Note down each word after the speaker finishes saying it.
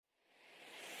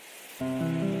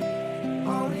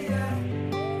Oh yeah,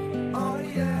 oh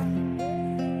yeah,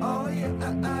 oh yeah.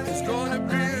 It's gonna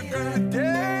be a good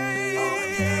day.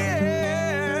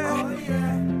 Oh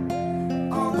yeah,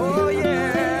 oh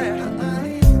yeah.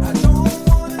 I don't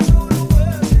wanna go to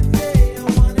work today. I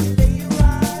wanna lay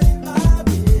right in my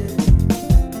bed.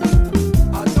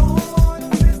 I don't wanna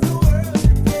miss the world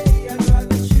today. I'd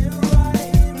rather chill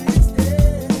right here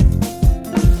instead.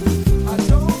 I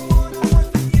don't wanna work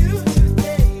for you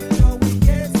today. You know it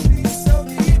gets me so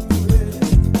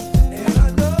depressed. And I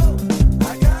know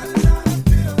I got a lot of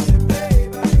bills to pay,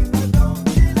 but if I don't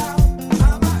chill out,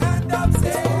 I'ma end up dead.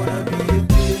 It's gonna be a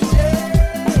good day.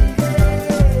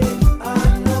 I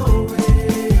know it.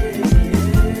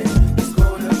 It's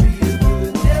gonna be a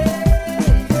good day.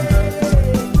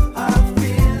 I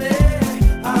feel it.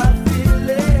 I feel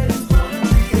it. It's gonna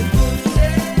be a good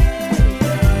day.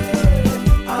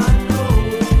 I know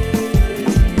it.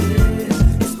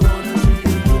 It's gonna be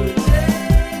a good day.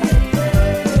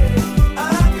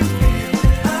 I can feel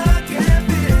it. I can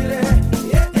feel it.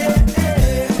 Yeah, yeah,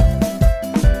 yeah.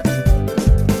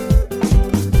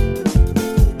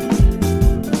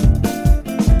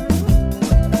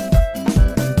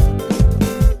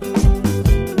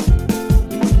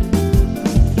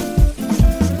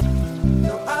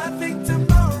 No, I think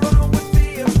tomorrow would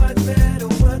be a much better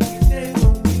working day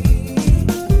for me.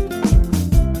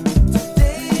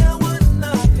 Today I want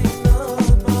nothing on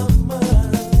my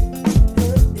mind.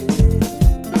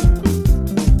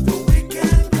 The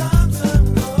weekend comes and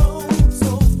goes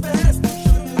so fast, you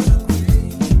should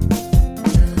agree.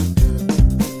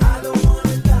 I don't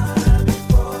wanna die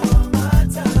before my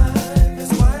time.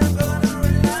 That's why I'm gonna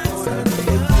relax and be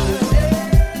good day.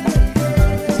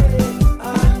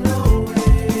 I know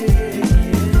it.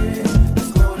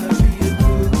 It's gonna be a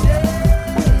good day.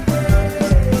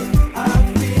 I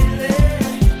feel it.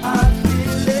 I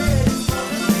feel it. It's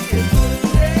gonna be a good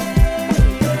day.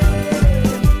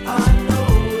 I know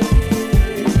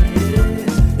it.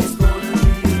 It's gonna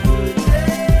be a good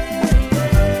day.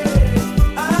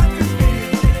 I can feel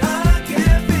it. I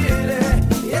can feel it.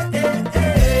 Yeah, yeah, yeah.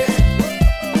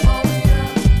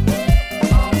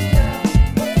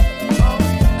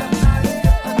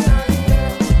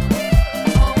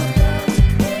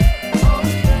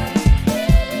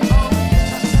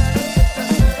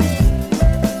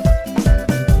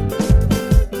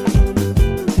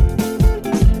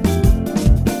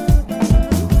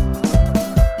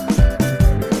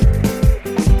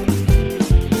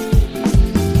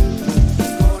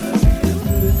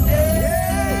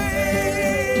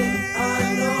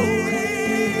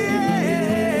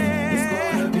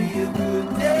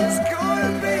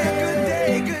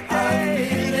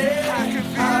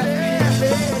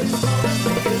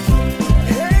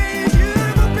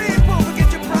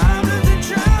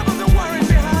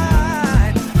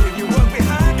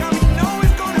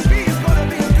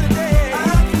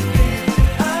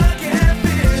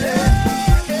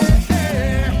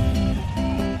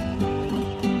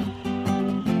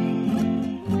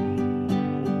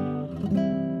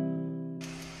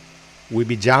 We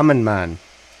be jamming, man.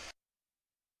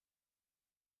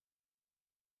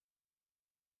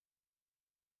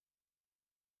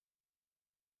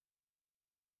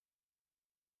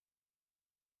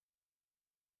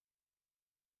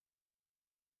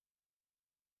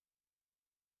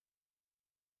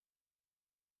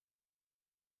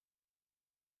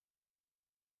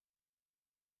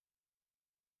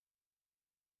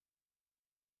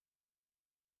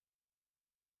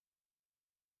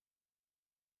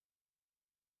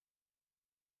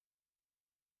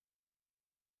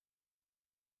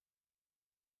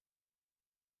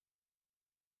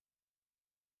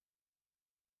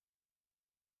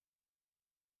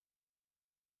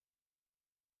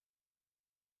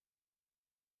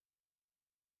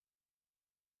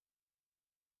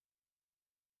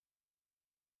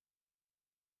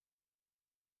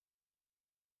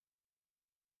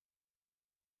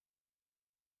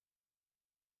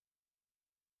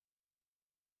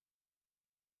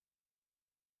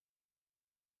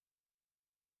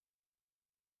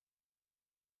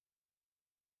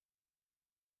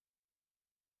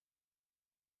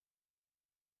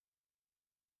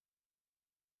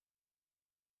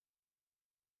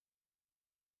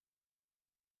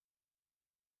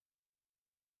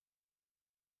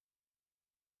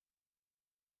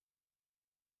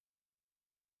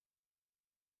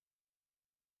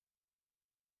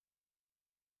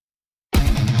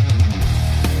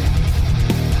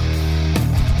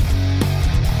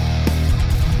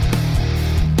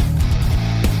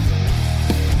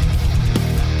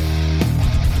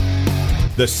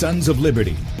 The Sons of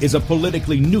Liberty is a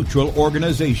politically neutral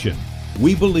organization.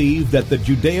 We believe that the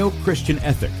Judeo-Christian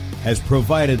ethic has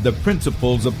provided the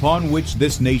principles upon which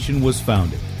this nation was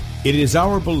founded. It is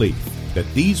our belief that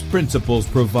these principles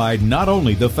provide not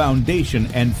only the foundation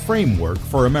and framework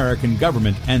for American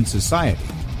government and society,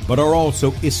 but are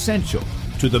also essential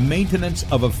to the maintenance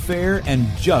of a fair and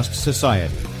just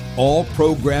society. All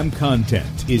program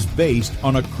content is based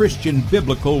on a Christian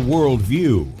biblical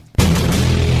worldview.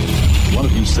 One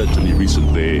of you said to me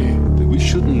recently that we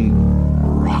shouldn't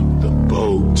rock the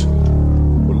boat.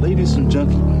 Well, ladies and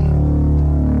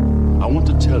gentlemen, I want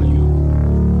to tell you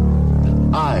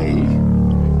that I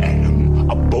am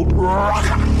a boat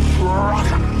rocker.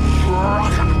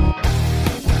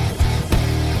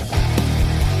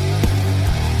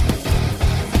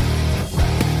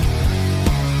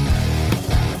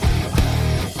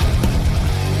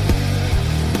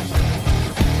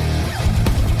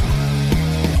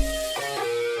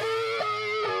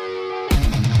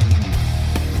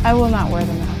 I will not wear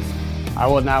the mask. I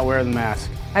will not wear the mask.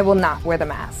 I will not wear the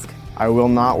mask. I will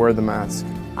not wear the mask.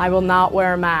 I will not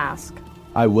wear a mask.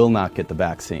 I will not get the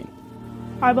vaccine.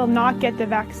 I will not get the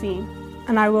vaccine.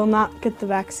 And I will not get the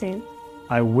vaccine.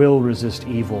 I will resist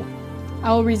evil.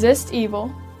 I will resist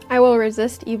evil. I will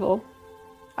resist evil.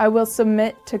 I will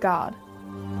submit to God.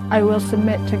 I will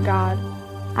submit to God.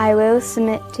 I will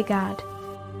submit to God.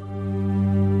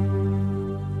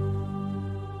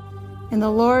 In the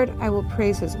Lord I will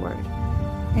praise His word.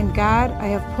 In God I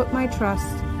have put my trust,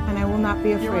 and I will not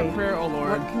be afraid. Hear my prayer, O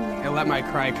Lord, and let my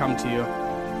cry come to you.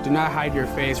 Do not hide your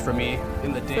face from me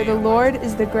in the day. For the Lord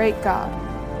is the great God,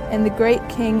 and the great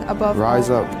King above all. Rise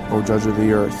up, O judge of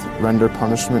the earth, render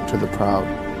punishment to the proud.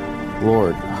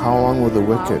 Lord, how long will the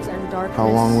wicked,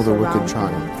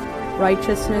 triumph?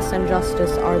 Righteousness and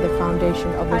justice are the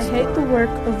foundation of this world. I hate the work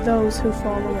of those who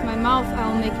fall away. With my mouth I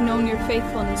will make known your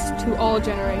faithfulness to all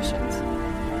generations.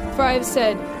 For I have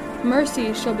said,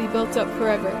 mercy shall be built up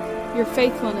forever. Your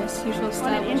faithfulness you shall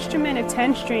establish. On an instrument of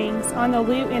 10 strings, on the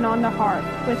lute and on the harp,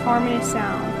 with harmonious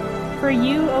sound. For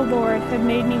you, O Lord, have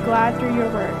made me glad through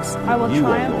your works. I will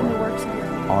triumph in the works of your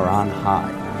hands. Are on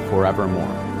high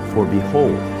forevermore. For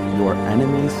behold, your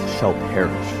enemies shall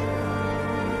perish.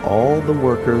 All the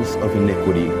workers of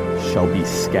iniquity shall be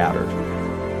scattered.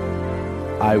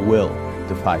 I will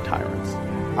defy tyrants.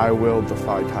 I will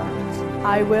defy tyrants.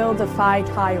 I will defy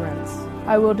tyrants.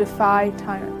 I will defy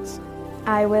tyrants.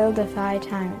 I will defy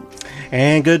tyrants.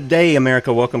 And good day,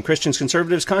 America. Welcome, Christians,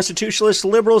 conservatives, constitutionalists,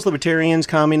 liberals, libertarians,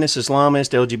 communists,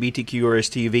 Islamists, LGBTQ,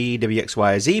 RSTV,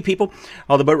 WXYZ people,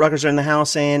 all the boat rockers are in the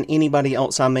house, and anybody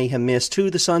else I may have missed,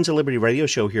 to the Sons of Liberty radio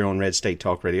show here on Red State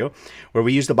Talk Radio, where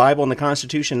we use the Bible and the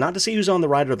Constitution not to see who's on the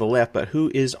right or the left, but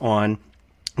who is on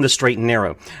the straight and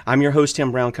narrow. I'm your host,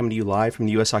 Tim Brown, coming to you live from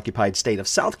the U.S.-occupied state of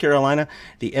South Carolina,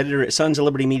 the editor at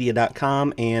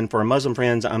sonsoflibertymedia.com, and for our Muslim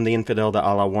friends, I'm the infidel that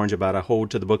Allah warns you about. I hold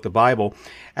to the book, the Bible,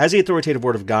 as the authoritative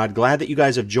Word of God. Glad that you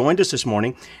guys have joined us this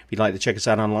morning. If you'd like to check us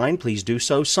out online, please do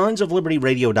so.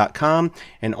 sonsoflibertyradio.com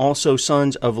and also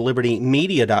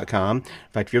sonsoflibertymedia.com. In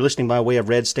fact, if you're listening by way of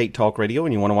Red State Talk Radio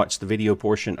and you want to watch the video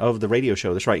portion of the radio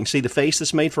show, that's right, you can see the face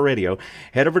that's made for radio.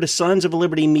 Head over to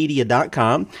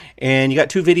sonsoflibertymedia.com, and you got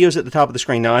two videos at the top of the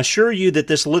screen. Now, I assure you that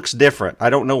this looks different. I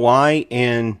don't know why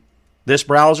in this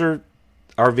browser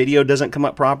our video doesn't come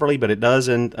up properly, but it does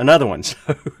in another one. So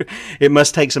it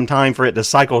must take some time for it to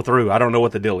cycle through. I don't know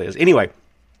what the deal is. Anyway,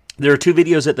 there are two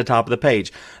videos at the top of the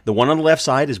page. The one on the left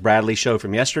side is Bradley's show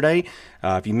from yesterday.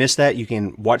 If you missed that, you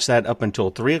can watch that up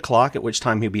until 3 o'clock, at which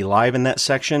time he'll be live in that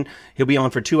section. He'll be on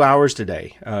for 2 hours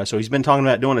today. So he's been talking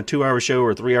about doing a 2-hour show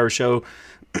or a 3-hour show.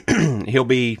 He'll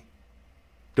be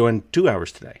doing 2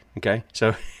 hours today, okay?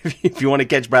 So if you want to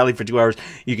catch Bradley for 2 hours,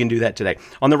 you can do that today.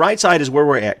 On the right side is where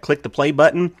we're at. Click the play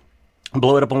button,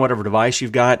 blow it up on whatever device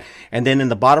you've got, and then in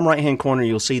the bottom right-hand corner,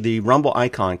 you'll see the Rumble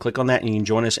icon. Click on that, and you can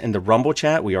join us in the Rumble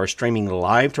chat. We are streaming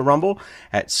live to Rumble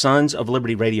at Sons of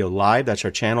Liberty Radio Live. That's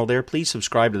our channel there. Please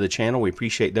subscribe to the channel. We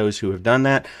appreciate those who have done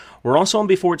that. We're also on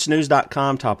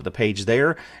beforeitsnews.com, top of the page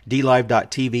there,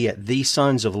 dlive.tv at The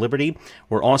Sons of Liberty.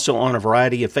 We're also on a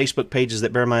variety of Facebook pages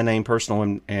that bear my name,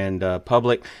 personal and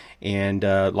public, and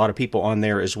a lot of people on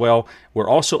there as well. We're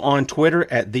also on Twitter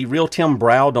at The Real Tim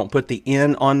Brow. Don't put the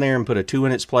N on there and put a 2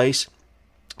 in its place.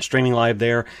 Streaming live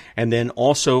there, and then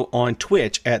also on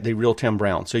Twitch at The Real Tim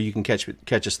Brown, so you can catch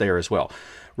us there as well.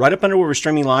 Right up under where we're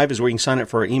streaming live is where you can sign up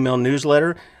for our email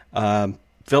newsletter.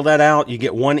 Fill that out. You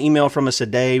get one email from us a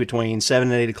day between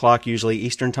 7 and 8 o'clock, usually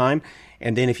Eastern Time.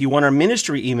 And then if you want our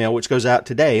ministry email, which goes out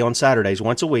today on Saturdays,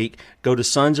 once a week, go to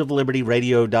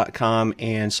sonsoflibertyradio.com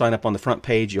and sign up on the front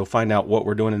page. You'll find out what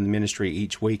we're doing in the ministry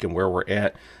each week and where we're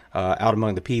at out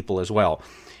among the people as well.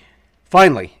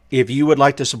 Finally, if you would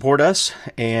like to support us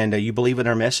and you believe in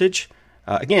our message,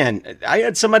 again, I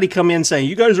had somebody come in saying,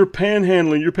 you guys are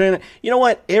panhandling, you're panhandling. You know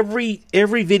what? Every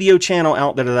video channel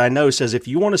out there that I know says, if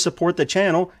you want to support the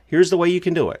channel, here's the way you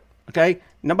can do it. Okay?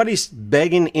 Nobody's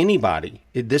begging anybody.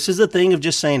 This is the thing of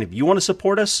just saying, if you want to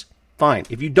support us, fine.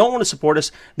 If you don't want to support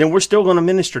us, then we're still going to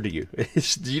minister to you.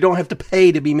 You don't have to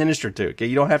pay to be ministered to. Okay,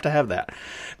 you don't have to have that.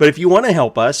 But if you want to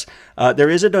help us, there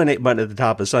is a donate button at the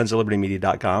top of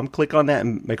sonsoflibertymedia.com. Click on that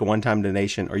and make a one-time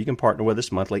donation, or you can partner with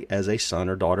us monthly as a son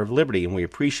or daughter of liberty. And we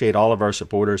appreciate all of our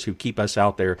supporters who keep us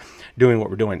out there doing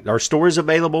what we're doing. Our store is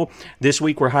available. This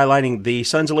week we're highlighting the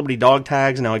Sons of Liberty dog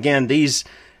tags. Now, again, these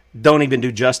don't even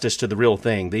do justice to the real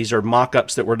thing. These are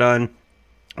mock-ups that were done.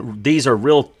 These are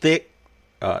real thick,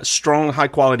 strong,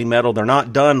 high-quality metal. They're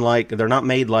not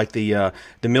made like the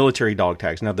military dog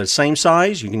tags. Now, the same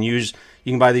size. You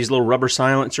can buy these little rubber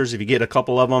silencers if you get a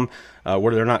couple of them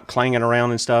where they're not clanging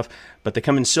around and stuff. But they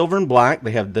come in silver and black.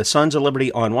 They have the Sons of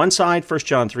Liberty on one side, 1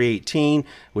 John 3:18,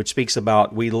 which speaks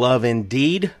about we love in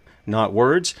deed, not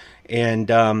words.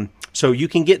 And so you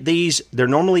can get these. They're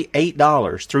normally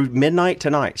 $8 through midnight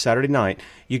tonight, Saturday night.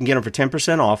 You can get them for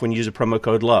 10% off when you use a promo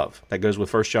code LOVE. That goes with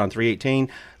 1 John 3:18.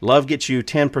 LOVE gets you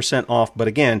 10% off, but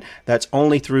again, that's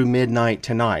only through midnight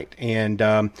tonight.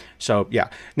 And so, yeah.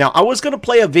 Now, I was going to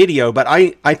play a video, but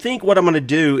I think what I'm going to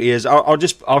do is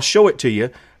I'll show it to you.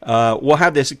 We'll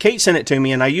have this. Kate sent it to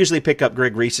me, and I usually pick up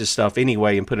Greg Reese's stuff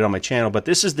anyway and put it on my channel. But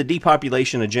this is the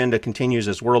depopulation agenda continues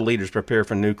as world leaders prepare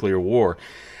for nuclear war.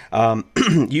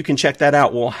 You can check that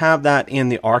out. We'll have that in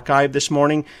the archive this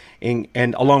morning,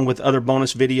 and along with other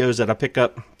bonus videos that I pick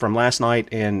up from last night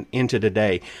and into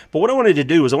today. But what I wanted to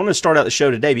do is I wanted to start out the show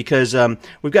today because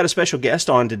we've got a special guest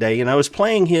on today, and I was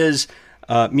playing his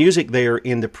music there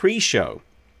in the pre-show.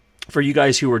 For you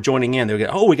guys who were joining in, they would go,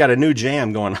 oh, we got a new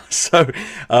jam going on. So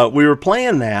we were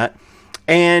playing that,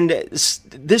 and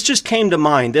this just came to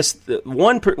mind. This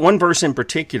one verse in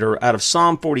particular out of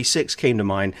Psalm 46 came to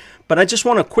mind. But I just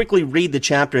want to quickly read the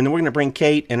chapter, and then we're going to bring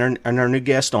Kate and our new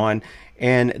guest on.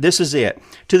 And this is it.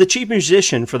 To the chief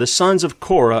musician for the sons of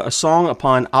Korah, a song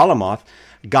upon Alamoth,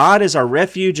 God is our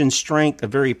refuge and strength, a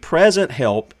very present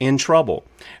help in trouble.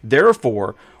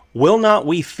 Therefore, will not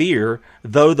we fear,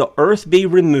 though the earth be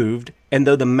removed, and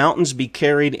though the mountains be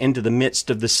carried into the midst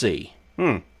of the sea?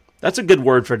 That's a good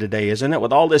word for today, isn't it?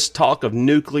 With all this talk of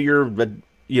nuclear,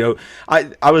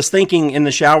 I was thinking in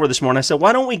the shower this morning, I said,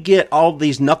 why don't we get all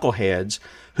these knuckleheads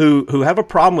who have a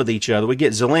problem with each other? We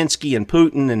get Zelensky and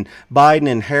Putin and Biden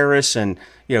and Harris and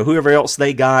whoever else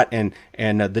they got, and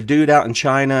the dude out in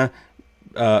China,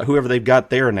 whoever they've got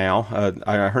there now.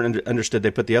 I understood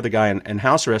they put the other guy in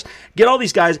house arrest. Get all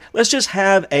these guys. Let's just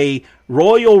have a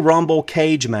Royal Rumble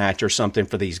cage match or something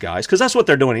for these guys, because that's what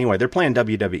they're doing anyway. They're playing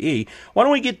WWE. Why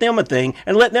don't we get them a thing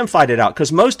and let them fight it out?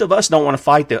 Because most of us don't want to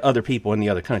fight the other people in the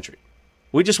other country.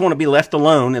 We just want to be left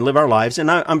alone and live our lives, and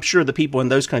I'm sure the people in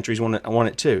those countries want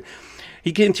it too.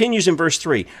 He continues in verse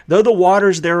 3, though the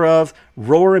waters thereof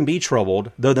roar and be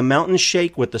troubled, though the mountains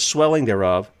shake with the swelling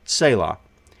thereof, Selah.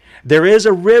 There is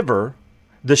a river,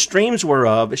 the streams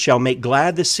whereof shall make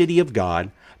glad the city of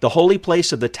God, the holy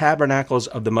place of the tabernacles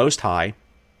of the Most High.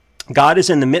 God is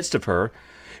in the midst of her.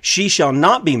 She shall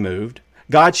not be moved.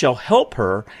 God shall help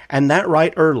her, and that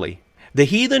right early. The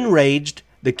heathen raged,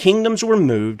 the kingdoms were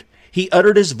moved. He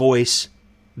uttered his voice,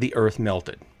 the earth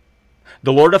melted.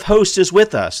 The Lord of hosts is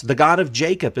with us. The God of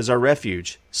Jacob is our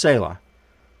refuge. Selah.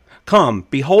 Come,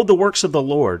 behold the works of the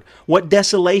Lord, what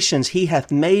desolations he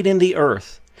hath made in the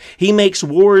earth. He makes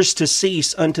wars to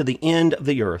cease unto the end of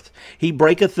the earth. He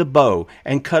breaketh the bow,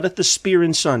 and cutteth the spear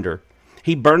in sunder.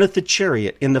 He burneth the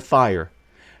chariot in the fire.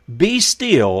 Be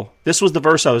still. This was the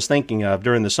verse I was thinking of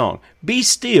during the song. Be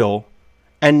still,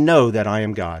 and know that I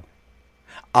am God.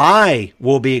 I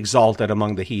will be exalted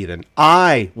among the heathen.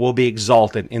 I will be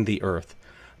exalted in the earth.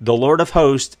 The Lord of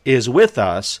hosts is with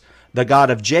us. The God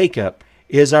of Jacob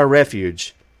is our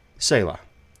refuge. Selah.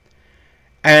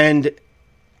 And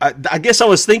I guess I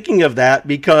was thinking of that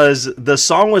because the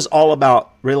song was all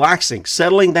about relaxing,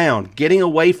 settling down, getting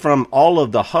away from all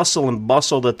of the hustle and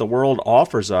bustle that the world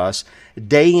offers us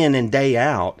day in and day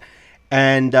out.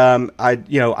 And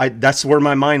that's where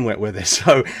my mind went with it.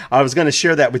 So I was going to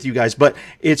share that with you guys. But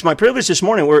it's my privilege this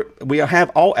morning. We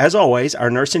have, as always, our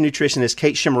nurse and nutritionist,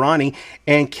 Kate Shemirani.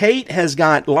 And Kate has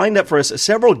got lined up for us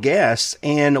several guests.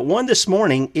 And one this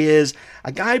morning is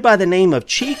a guy by the name of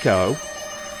Chico.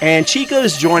 And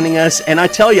Chico's joining us, and I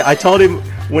tell you, I told him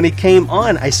when he came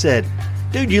on, I said,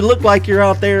 dude, you look like you're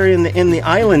out there in the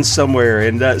islands somewhere.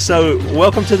 And so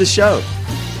welcome to the show.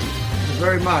 Thank you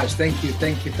very much. Thank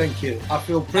you. I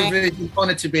feel privileged and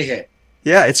honored to be here.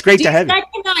 Yeah, it's great to have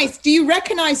you. Do you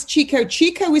recognize Chico?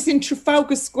 Chico was in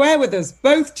Trafalgar Square with us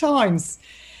both times.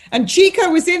 And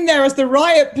Chico was in there as the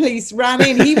riot police ran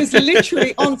in. He was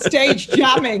literally on stage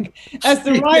jamming as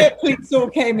the riot police all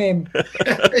came in.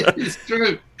 It's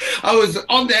true. I was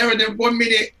on there, and then 1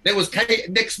 minute there was Kate.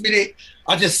 Next minute,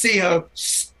 I just see her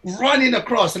running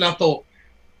across, and I thought,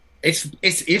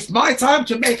 it's my time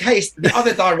to make haste the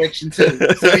other direction too.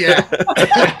 So yeah.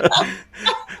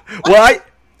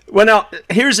 Well, now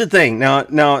here's the thing.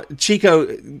 Now, Chico,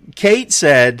 Kate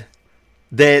said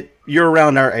that you're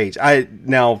around our age.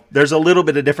 Now there's a little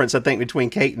bit of difference, I think, between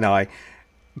Kate and I.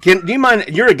 Do you mind?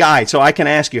 You're a guy, so I can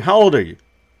ask you, how old are you?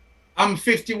 I'm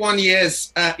 51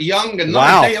 years young and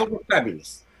wow. not a day over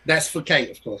fabulous. That's for Kate,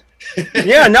 of course.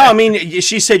 Yeah, no, I mean,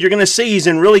 she said you're going to see he's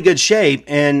in really good shape,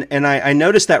 and I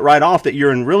noticed that right off, that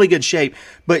you're in really good shape.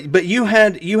 But you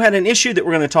had an issue that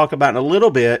we're going to talk about in a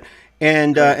little bit,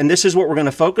 and this is what we're going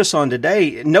to focus on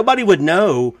today. Nobody would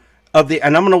know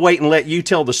and I'm going to wait and let you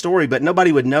tell the story, but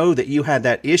nobody would know that you had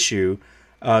that issue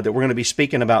that we're going to be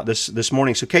speaking about this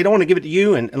morning. So, Kate, I want to give it to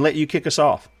you and let you kick us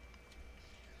off.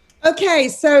 Okay,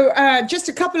 so just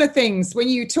a couple of things. When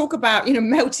you talk about,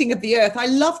 melting of the earth, I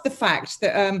love the fact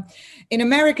that in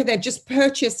America, they've just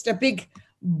purchased a big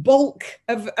bulk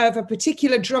of a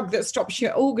particular drug that stops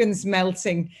your organs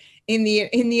melting in the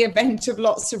event of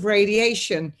lots of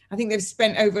radiation. I think they've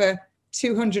spent over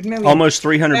 200 million. Almost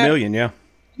 300 million, yeah.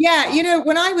 Yeah,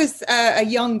 when I was a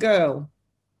young girl,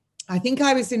 I think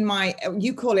I was in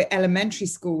you call it elementary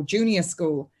school, junior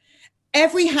school.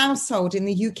 Every household in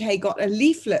the UK got a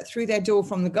leaflet through their door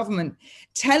from the government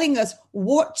telling us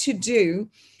what to do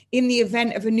in the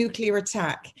event of a nuclear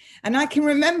attack. And I can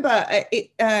remember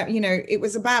it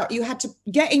was about, you had to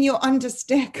get in your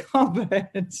understair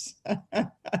cupboard.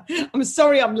 I'm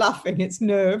sorry, I'm laughing, it's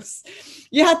nerves.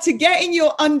 You had to get in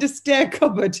your understair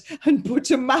cupboard and put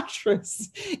a mattress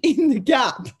in the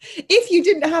gap. If you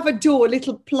didn't have a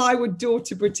little plywood door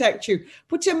to protect you,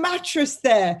 put a mattress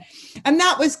there. And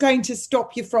that was going to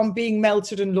stop you from being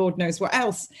melted and Lord knows what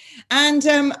else. And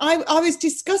I was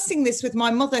discussing this with my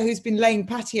mother, who's been laying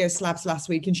patio slabs last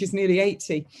week, and she's nearly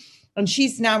 80. And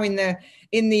she's now in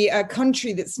the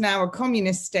country that's now a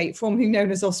communist state, formerly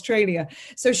known as Australia.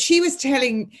 So she was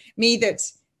telling me that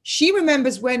she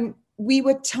remembers when we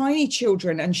were tiny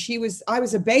children, and I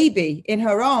was a baby in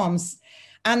her arms,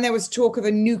 and there was talk of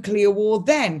a nuclear war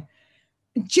then.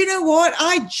 Do you know what?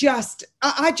 I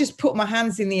just put my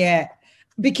hands in the air,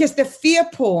 because the fear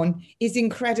porn is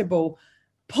incredible.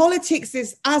 Politics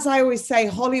is, as I always say,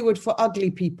 Hollywood for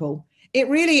ugly people. It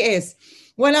really is.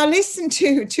 When I listen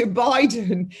to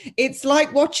Biden, it's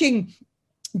like watching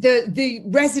the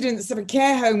residents of a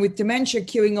care home with dementia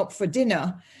queuing up for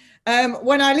dinner.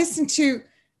 When I listen to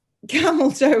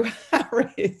Kamala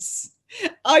Harris,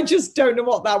 I just don't know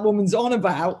what that woman's on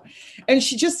about. And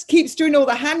she just keeps doing all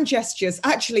the hand gestures.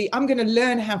 Actually, I'm going to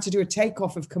learn how to do a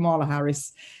takeoff of Kamala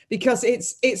Harris, because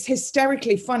it's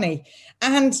hysterically funny.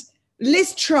 And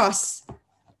Liz Truss,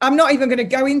 I'm not even going to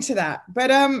go into that.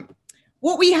 But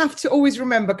what we have to always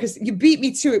remember, because you beat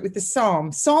me to it with the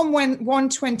Psalm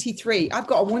 123. I've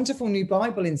got a wonderful new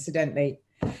Bible, incidentally.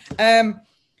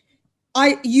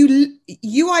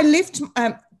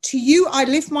 To you I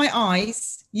lift my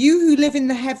eyes, you who live in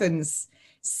the heavens.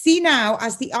 See now,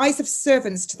 as the eyes of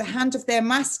servants to the hand of their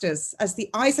masters, as the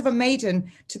eyes of a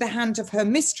maiden to the hand of her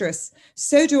mistress,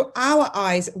 so do our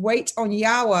eyes wait on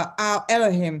Yahweh, our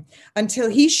Elohim, until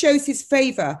he shows his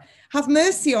favor. Have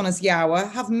mercy on us, Yahweh,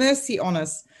 have mercy on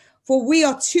us. For we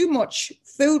are too much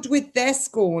filled with their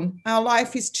scorn. Our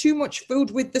life is too much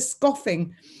filled with the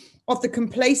scoffing of the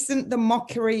complacent, the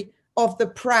mockery of the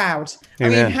proud.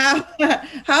 Amen. I mean,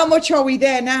 how much are we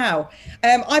there now?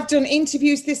 I've done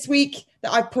interviews this week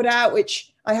that I've put out,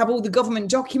 which I have all the government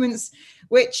documents,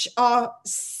 which are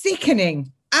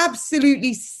sickening,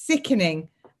 absolutely sickening,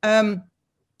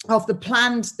 of the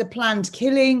planned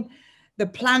killing, the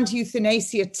planned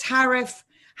euthanasia tariff,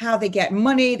 how they get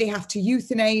money. They have to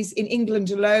euthanize in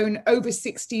England alone over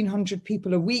 1,600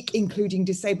 people a week, including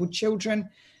disabled children.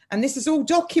 And this is all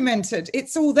documented.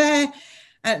 It's all there.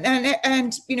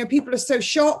 And people are so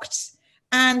shocked.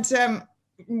 And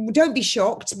don't be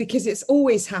shocked, because it's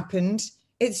always happened.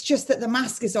 It's just that the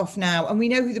mask is off now, and we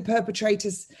know who the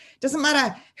perpetrators. Doesn't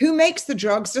matter who makes the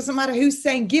drugs. Doesn't matter who's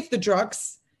saying give the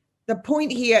drugs. The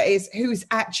point here is who's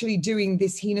actually doing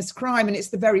this heinous crime, and it's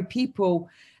the very people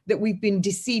that we've been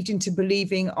deceived into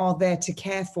believing are there to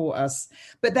care for us.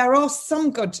 But there are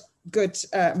some good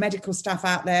medical staff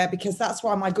out there, because that's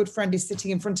why my good friend is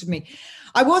sitting in front of me.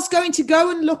 I was going to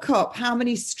go and look up how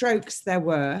many strokes there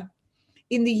were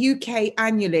in the UK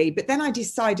annually, but then I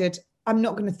decided I'm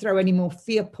not going to throw any more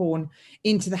fear porn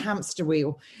into the hamster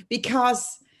wheel,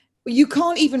 because you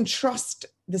can't even trust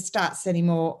the stats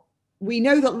anymore. We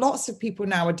know that lots of people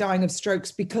now are dying of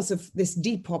strokes because of this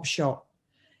Depop shot.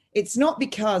 It's not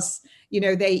because,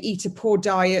 they eat a poor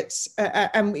diet,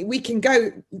 and we can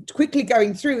go quickly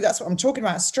going through. That's what I'm talking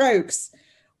about. Strokes.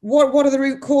 What are the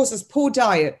root causes? Poor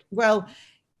diet. Well,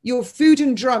 your Food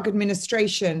and Drug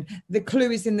Administration, the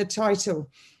clue is in the title.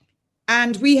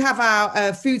 And we have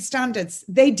our food standards.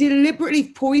 They deliberately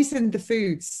poisoned the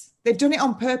foods. They've done it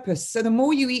on purpose. So the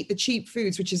more you eat the cheap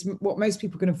foods, which is what most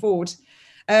people can afford,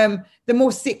 the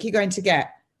more sick you're going to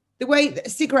get. The way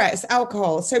cigarettes,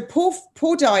 alcohol, so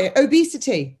poor diet,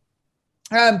 obesity.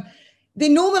 They're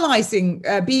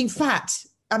normalizing being fat.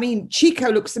 I mean,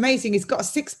 Chico looks amazing. He's got a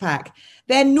six-pack.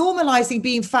 They're normalizing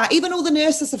being fat. Even all the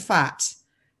nurses are fat.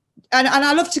 And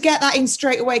I love to get that in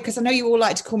straight away, because I know you all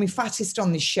like to call me fattest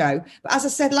on this show. But as I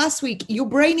said last week, your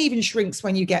brain even shrinks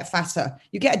when you get fatter.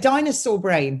 You get a dinosaur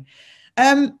brain.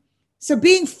 So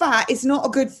being fat is not a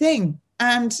good thing.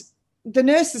 And the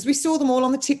nurses, we saw them all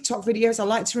on the TikTok videos. I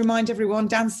like to remind everyone,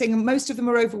 dancing. Most of them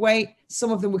are overweight.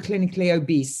 Some of them were clinically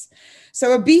obese.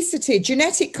 So obesity,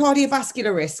 genetic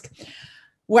cardiovascular risk.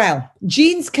 Well,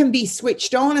 genes can be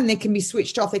switched on and they can be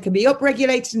switched off. They can be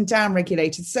upregulated and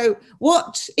downregulated. So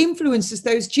what influences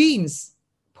those genes?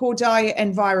 Poor diet,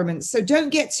 environment. So don't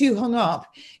get too hung up.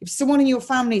 If someone in your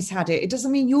family's had it, it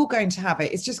doesn't mean you're going to have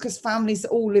it. It's just because families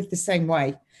all live the same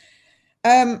way.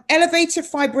 Elevated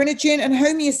fibrinogen and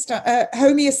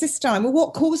homeocysteine. Well,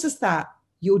 what causes that?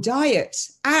 Your diet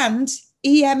and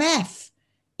EMF.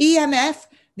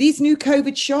 These new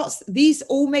COVID shots, these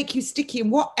all make you sticky.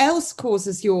 And what else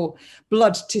causes your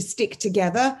blood to stick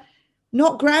together?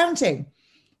 Not grounding.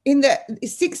 In the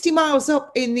 60 miles up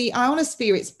in the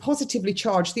ionosphere, it's positively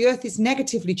charged. The Earth is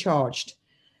negatively charged.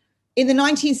 In the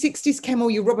 1960s came all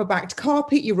your rubber-backed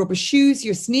carpet, your rubber shoes,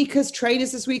 your sneakers,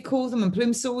 trainers as we call them, and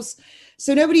plimsolls.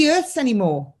 So nobody earths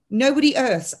anymore. Nobody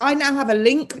earths. I now have a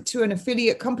link to an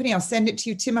affiliate company. I'll send it to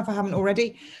you, Tim, if I haven't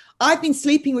already. I've been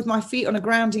sleeping with my feet on a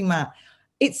grounding mat.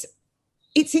 It's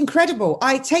incredible.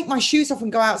 I take my shoes off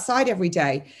and go outside every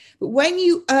day. But when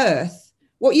you earth,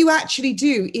 what you actually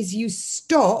do is you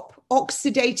stop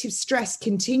oxidative stress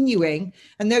continuing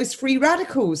and those free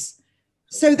radicals.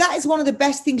 So that is one of the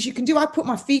best things you can do. I put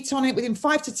my feet on it within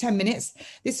 5 to 10 minutes.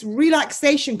 This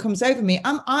relaxation comes over me.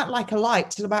 I'm out like a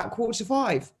light till about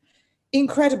 4:45.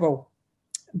 Incredible.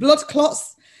 Blood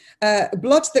clots,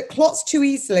 blood that clots too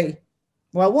easily.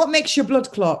 Well, what makes your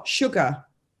blood clot? Sugar.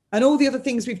 And all the other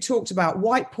things we've talked about,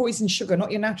 white poison sugar, not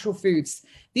your natural foods.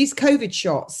 These COVID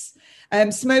shots,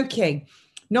 smoking,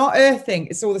 not earthing,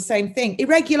 it's all the same thing.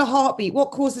 Irregular heartbeat.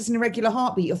 What causes an irregular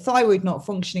heartbeat? Your thyroid not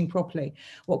functioning properly.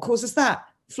 What causes that?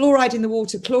 Fluoride in the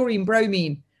water, chlorine,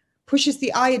 bromine, pushes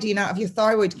the iodine out of your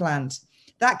thyroid gland.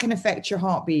 That can affect your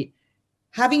heartbeat.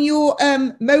 Having your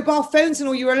mobile phones and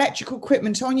all your electrical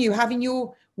equipment on you, having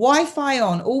your Wi-Fi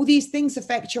on, all these things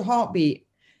affect your heartbeat.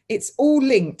 It's all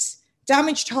linked.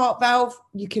 Damaged heart valve,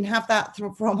 you can have that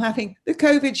from having the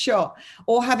COVID shot,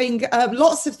 or having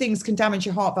lots of things can damage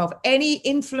your heart valve. Any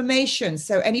inflammation,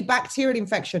 so any bacterial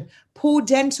infection, poor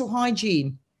dental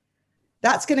hygiene,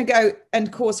 that's going to go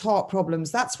and cause heart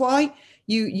problems. That's why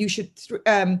you should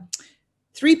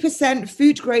 3%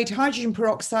 food grade hydrogen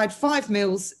peroxide, 5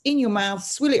 mils in your mouth,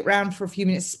 swill it round for a few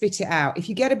minutes, spit it out. If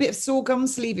you get a bit of sore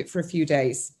gums, leave it for a few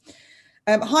days.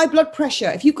 High blood pressure.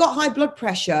 If you've got high blood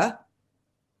pressure,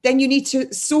 then you need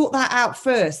to sort that out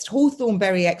first. Hawthorn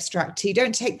berry extract tea.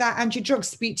 Don't take that and your drugs.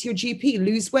 Speak to your GP.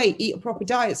 Lose weight. Eat a proper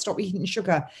diet. Stop eating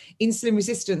sugar. Insulin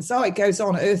resistance. Oh, it goes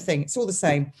on. Earthing. It's all the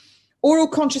same. Oral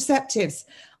contraceptives.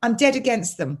 I'm dead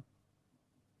against them.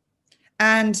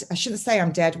 And I shouldn't say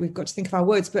I'm dead. We've got to think of our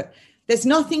words. But there's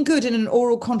nothing good in an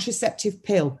oral contraceptive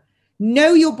pill.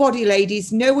 Know your body,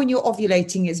 ladies. Know when you're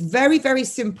ovulating. It's very, very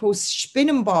simple.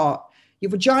 Spinnenbart. Your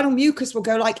vaginal mucus will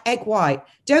go like egg white.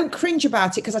 Don't cringe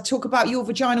about it because I talk about your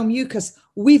vaginal mucus.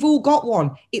 We've all got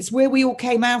one. It's where we all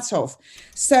came out of.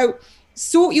 So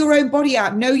sort your own body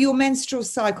out. Know your menstrual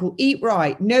cycle. Eat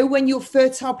right. Know when your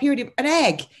fertile period. An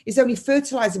egg is only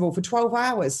fertilizable for 12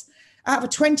 hours. Out of a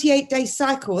 28-day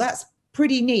cycle, that's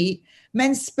pretty neat.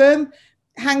 Men's sperm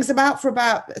hangs about for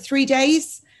about 3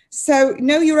 days. So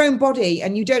know your own body,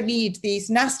 and you don't need these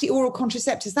nasty oral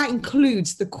contraceptives. That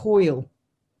includes the coil.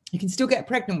 You can still get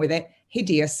pregnant with it.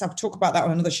 Hideous. I'll talk about that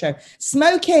on another show.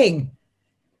 Smoking.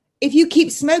 If you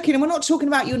keep smoking, and we're not talking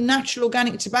about your natural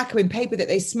organic tobacco in paper that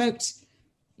they smoked,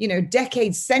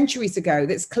 decades, centuries ago,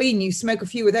 that's clean. You smoke a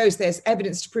few of those, there's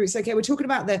evidence to prove it's okay. We're talking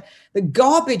about the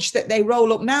garbage that they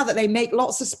roll up now, that they make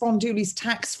lots of spondoolies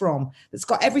tax from, that's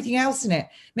got everything else in it,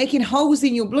 making holes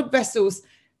in your blood vessels.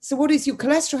 So what does your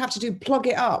cholesterol have to do? Plug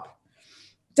it up.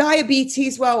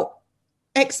 Diabetes, well,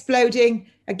 exploding.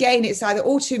 Again, it's either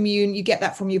autoimmune, you get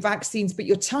that from your vaccines, but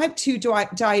your type 2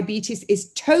 diabetes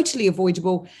is totally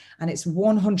avoidable, and it's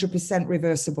 100%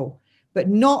 reversible, but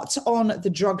not on the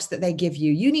drugs that they give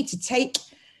you. You need to take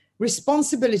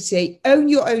responsibility, own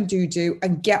your own doo-doo,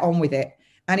 and get on with it.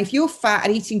 And if you're fat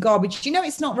and eating garbage,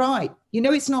 it's not right.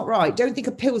 It's not right. Don't think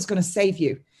a pill is going to save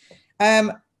you.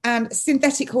 And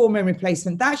synthetic hormone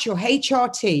replacement, that's your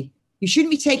HRT. You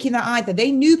shouldn't be taking that either.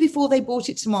 They knew before they brought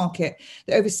it to market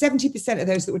that over 70% of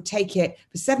those that would take it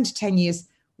for 7 to 10 years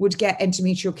would get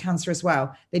endometrial cancer as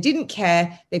well. They didn't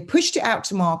care. They pushed it out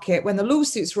to market. When the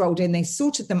lawsuits rolled in, they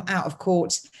sorted them out of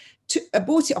court,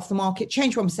 bought it off the market,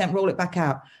 changed 1%, roll it back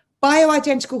out.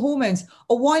 Bioidentical hormones,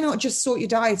 or why not just sort your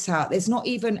diet out? There's not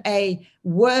even a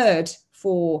word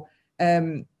for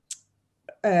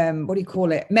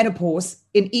menopause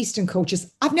in Eastern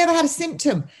cultures. I've never had a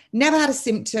symptom, and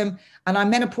I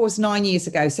menopaused 9 years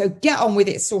ago. So get on with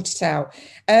it, sort it out.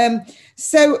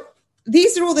 So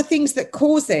these are all the things that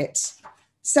cause it.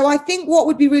 So I think what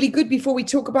would be really good before we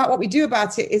talk about what we do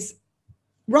about it is,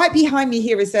 right behind me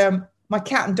here is my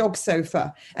cat and dog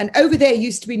sofa. And over there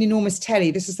used to be an enormous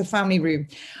telly. This is the family room.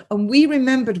 And we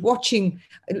remembered watching,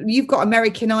 you've got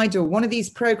American Idol, one of these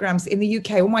programs in the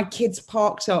UK, all my kids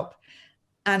parked up,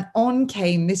 and on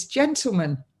came this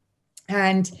gentleman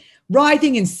and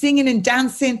writhing and singing and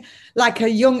dancing like a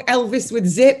young Elvis with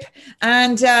zip.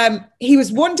 And he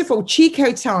was wonderful,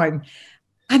 Chico time.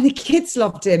 And the kids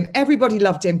loved him. Everybody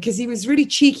loved him because he was really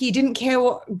cheeky. He didn't care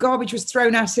what garbage was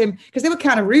thrown at him because they were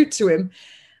kind of rude to him.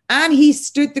 And he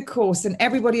stood the course and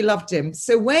everybody loved him.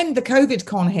 So when the COVID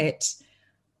con hit,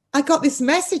 I got this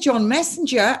message on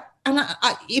Messenger and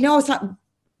I was like,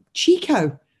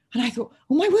 Chico. And I thought,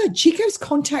 oh my word, Chico's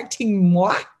contacting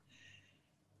moi.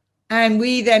 And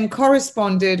we then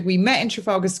corresponded. We met in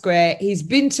Trafalgar Square. He's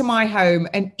been to my home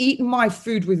and eaten my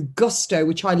food with gusto,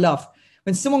 which I love.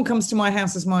 When someone comes to my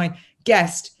house as my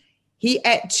guest, he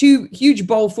ate 2 huge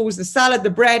bowlfuls, the salad, the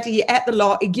bread. He ate the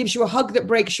lot. It gives you a hug that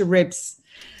breaks your ribs.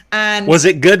 And was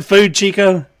it good food,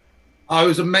 Chico? Oh, it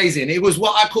was amazing. It was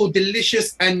what I call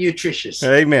delicious and nutritious.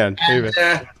 Amen. And,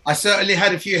 I certainly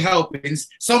had a few helpings,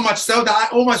 so much so that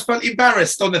I almost felt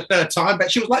embarrassed on the 3rd time.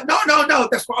 But she was like, no,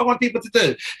 that's what I want people to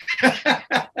do.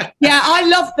 Yeah, I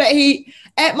love that he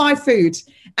ate my food.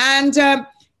 And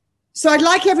so I'd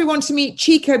like everyone to meet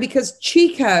Chico, because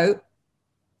Chico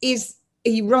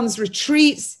he runs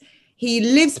retreats. He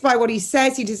lives by what he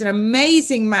says. He is an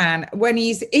amazing man. When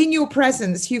he's in your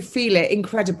presence, you feel it.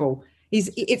 Incredible.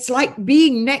 It's like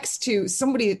being next to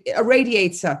somebody, a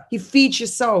radiator. He feeds your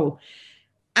soul.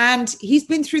 And he's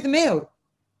been through the mill.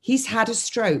 He's had a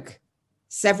stroke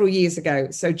several years ago.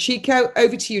 So Chico,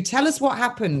 over to you. Tell us what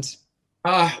happened.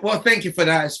 Well, thank you for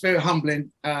that. It's very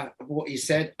humbling what you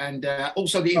said. And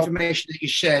also the information that you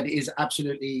shared is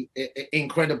absolutely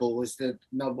incredible. As the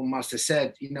Noble Master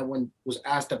said, when was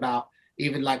asked about,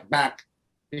 even like back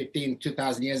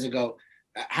 2,000 years ago,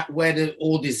 where did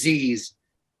all disease,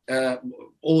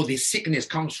 all this sickness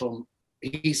comes from?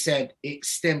 He said it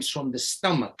stems from the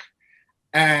stomach.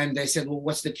 And they said, well,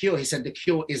 what's the cure? He said, the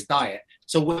cure is diet.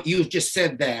 So what you've just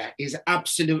said there is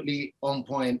absolutely on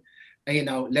point.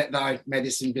 Let thy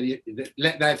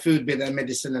food be thy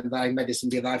medicine, and thy medicine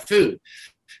be thy food.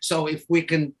 So if we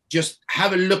can just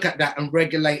have a look at that and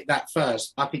regulate that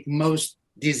first, I think most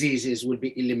diseases will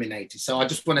be eliminated. So I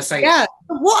just want to say, yeah.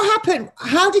 What happened?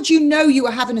 How did you know you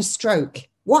were having a stroke?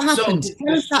 What happened?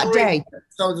 Tell us that day.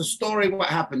 So the story, what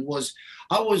happened was,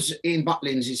 I was in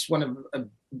Butlins. It's one of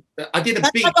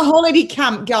That's like a holiday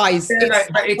camp, guys. Yeah,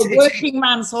 it's a working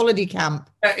man's holiday camp.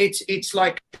 It's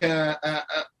like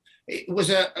it was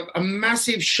a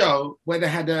massive show where they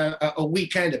had a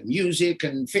weekend of music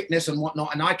and fitness and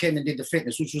whatnot. And I came and did the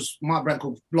fitness, which was my brand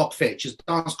called Block Fit, which is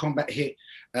dance, combat, hit,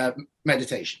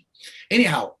 meditation.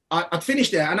 Anyhow, I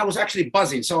finished there and I was actually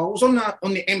buzzing. So I was on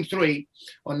the M3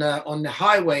 on the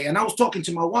highway, and I was talking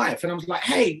to my wife, and I was like,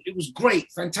 hey, it was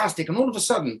great, fantastic. And all of a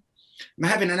sudden, I'm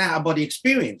having an out-of-body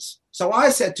experience. So I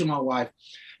said to my wife,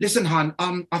 listen, hon,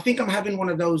 I think I'm having one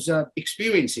of those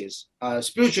experiences,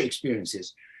 spiritual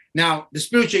experiences. Now, the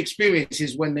spiritual experience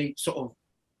is when the sort of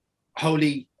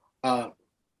holy,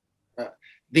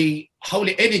 the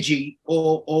holy energy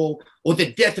or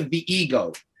the death of the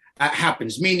ego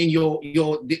happens, meaning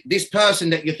this person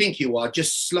that you think you are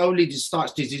just slowly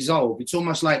starts to dissolve. It's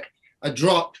almost like a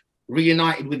drop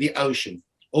reunited with the ocean.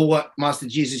 or what Master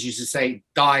Jesus used to say,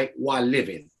 die while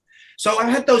living. So I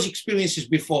had those experiences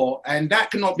before, and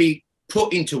that cannot be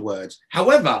put into words.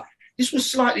 However, this was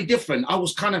slightly different. I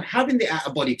was kind of having the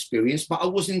out-of-body experience, but I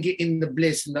wasn't getting the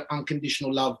bliss and the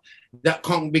unconditional love that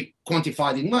can't be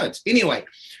quantified in words. Anyway,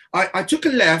 I took a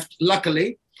left,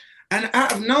 luckily, and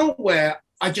out of nowhere,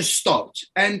 I just stopped.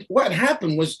 And what had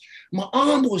happened was my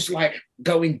arm was like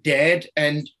going dead,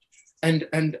 and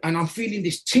I'm feeling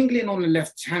this tingling on the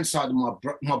left-hand side of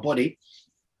my body.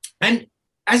 And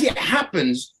as it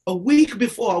happens, a week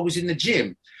before I was in the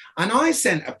gym, and I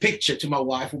sent a picture to my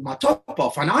wife with my top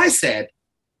off, and I said,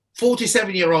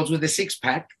 47-year-olds with a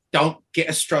six-pack don't get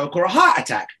a stroke or a heart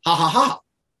attack. Ha, ha, ha.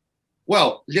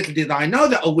 Well, little did I know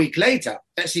that a week later,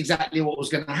 that's exactly what was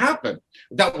going to happen.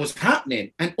 That was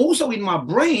happening. And also in my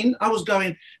brain, I was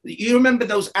going, you remember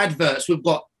those adverts we've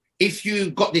got, if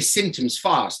you got these symptoms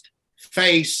fast,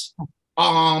 face,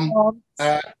 arm,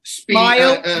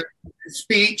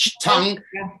 speech, tongue.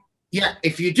 Yeah,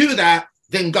 if you do that,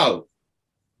 then go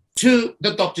to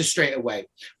the doctor straight away.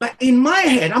 But in my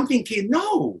head, I'm thinking,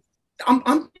 no,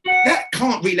 that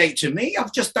can't relate to me.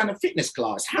 I've just done a fitness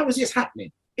class. How is this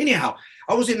happening? Anyhow,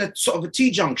 I was in a sort of a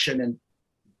T-junction, and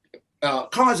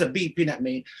cars are beeping at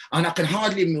me, and I can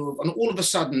hardly move. And all of a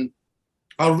sudden,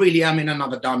 I really am in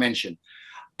another dimension.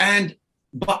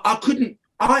 But I couldn't,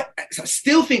 I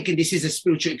still thinking this is a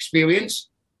spiritual experience,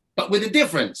 but with a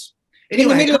difference.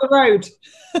 Anyway, in the middle of the road.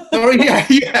 Sorry, yeah.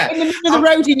 In the middle of the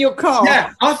road in your car.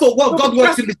 Yeah, I thought, well, God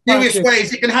works in mysterious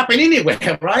ways. It can happen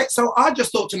anywhere, right? So I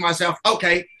just thought to myself,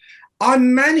 okay, I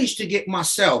managed to get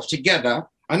myself together,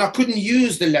 and I couldn't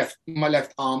use my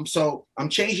left arm. So I'm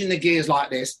changing the gears like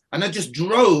this. And I just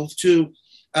drove to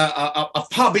a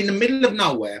pub in the middle of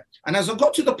nowhere. And as I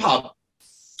got to the pub,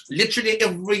 literally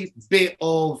every bit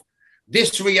of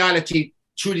this reality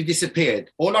truly disappeared.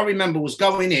 All I remember was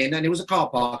going in, and it was a car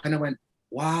park, and I went,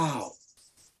 wow,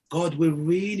 God, we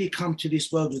really come to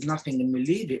this world with nothing, and we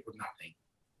leave it with nothing.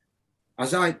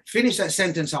 As I finished that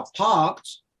sentence, I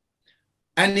parked,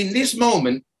 and in this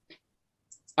moment,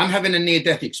 I'm having a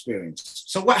near-death experience.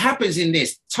 So what happens in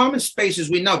this, time and space as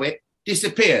we know it,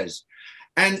 disappears.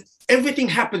 And everything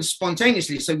happens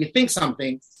spontaneously. So you think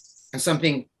something,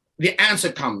 and the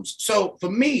answer comes. So for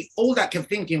me, all that I kept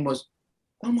thinking was,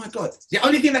 oh my God. The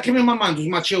only thing that came in my mind was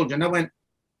my children. I went,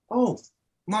 oh,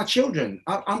 my children,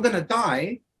 I'm going to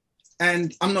die,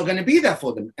 and I'm not going to be there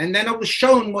for them. And then I was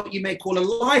shown what you may call a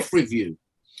life review.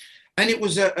 And it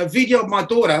was a video of my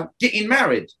daughter getting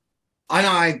married, and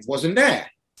I wasn't there.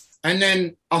 And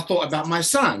then I thought about my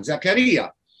son, Zachariah.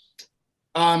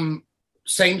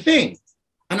 Same thing.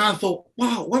 And I thought,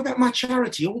 wow, what about my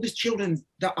charity? All these children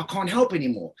that I can't help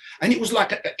anymore. And it was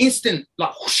like an instant,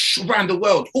 like whoosh, around the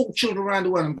world, all children around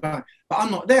the world, but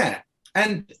I'm not there.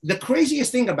 And the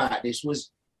craziest thing about this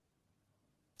was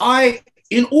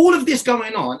in all of this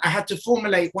going on, I had to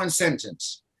formulate one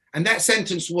sentence. And that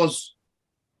sentence was,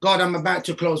 God, I'm about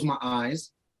to close my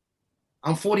eyes.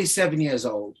 I'm 47 years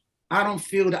old. I don't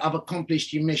feel that I've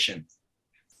accomplished your mission.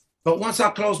 But once I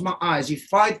close my eyes,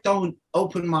 if I don't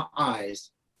open my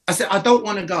eyes, I said, I don't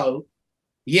want to go.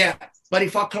 Yeah, but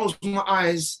if I close my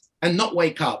eyes and not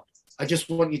wake up, I just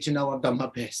want you to know I've done my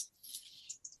best.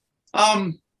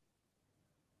 And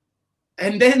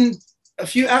then a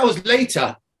few hours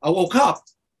later, I woke up.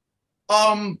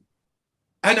 And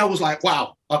I was like,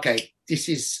 wow, okay, this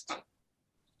is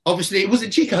obviously it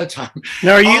wasn't Chico time.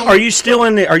 Now, are you still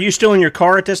in your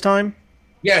car at this time?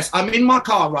 Yes, I'm in my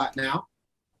car right now.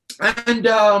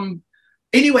 And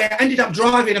anyway, I ended up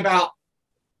driving about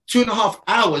 2.5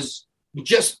 hours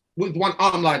just with one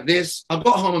arm like this. I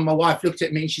got home and my wife looked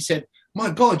at me and she said, my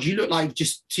God, you look like you've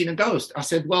just seen a ghost. I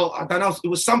said, well, I don't know. It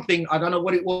was something. I don't know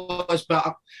what it was,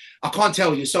 but I can't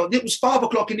tell you. So it was 5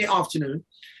 o'clock in the afternoon.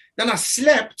 Then I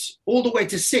slept all the way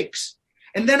to 6.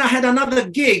 And then I had another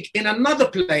gig in another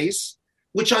place,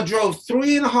 which I drove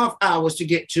 3.5 hours to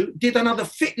get to, did another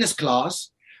fitness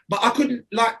class, but I couldn't,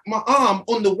 like, my arm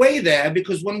on the way there,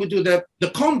 because when we do the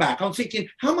comeback, I'm thinking,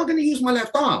 how am I going to use my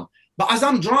left arm? But as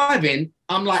I'm driving,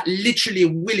 I'm like literally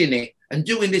willing it and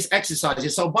doing this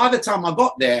exercises. So by the time I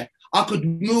got there, I could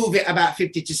move it about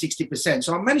 50 to 60%.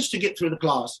 So I managed to get through the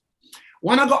class.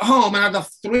 When I got home, another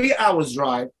 3 hours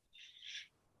drive,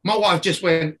 my wife just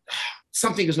went,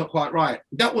 something is not quite right.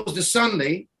 That was the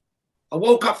Sunday. I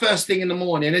woke up first thing in the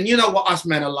morning, and you know what us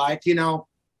men are like, we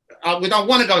don't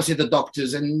want to go see the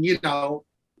doctors. And,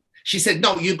 she said,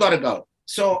 no, you got to go.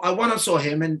 So I went and saw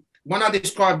him. And when I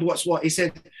described what's what, he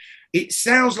said, it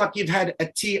sounds like you've had a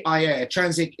TIA, a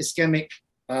transient ischemic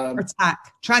attack.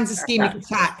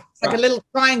 It's like a little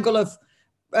triangle of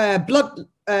blood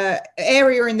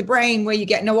area in the brain where you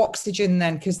get no oxygen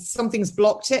then because something's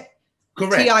blocked it.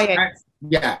 Correct. TIA.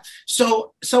 Yeah.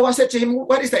 So I said to him,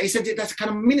 what is that? He said, that's a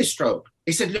kind of mini stroke.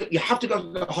 He said, look, you have to go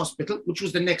to the hospital, which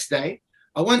was the next day.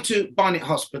 I went to Barnet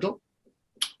Hospital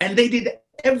and they did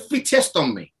every test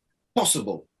on me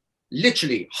possible,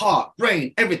 literally heart,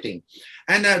 brain, everything.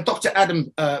 And Dr.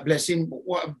 Adam, bless him,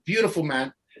 what a beautiful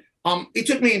man. He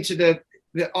took me into the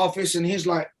office and he's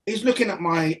looking at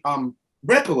my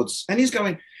records and he's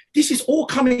going, this is all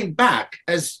coming back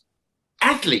as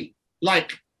athlete,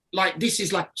 like this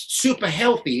is like super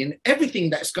healthy and everything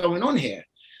that's going on here.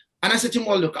 And I said to him,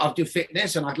 well, look, I'll do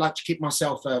fitness and I'd like to keep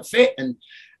myself fit. And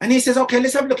he says, okay,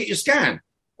 let's have a look at your scan.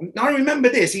 Now I remember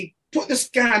this, he put the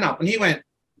scan up and he went,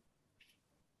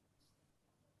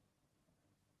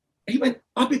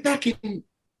 I'll be back in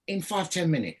 5-10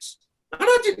 minutes. And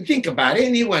I didn't think about it.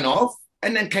 And he went off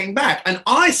and then came back. And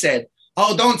I said,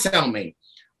 oh, don't tell me.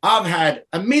 I've had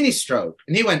a mini stroke.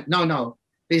 And he went, no,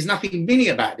 there's nothing mini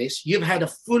about this. You've had a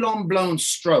full-on blown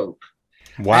stroke.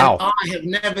 Wow. And I have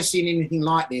never seen anything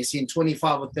like this in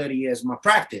 25 or 30 years of my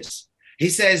practice. He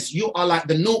says, you are like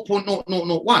the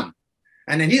 0.0001.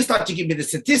 And then he started to give me the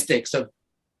statistics of,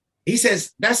 he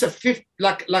says, that's a 50,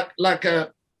 like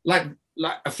a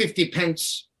 50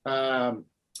 pence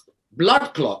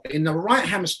blood clot in the right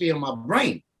hemisphere of my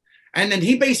brain. And then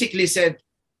he basically said,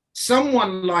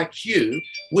 someone like you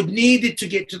would need it to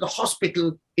get to the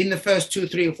hospital in the first 2,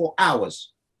 3, or 4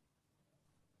 hours.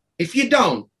 If you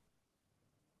don't,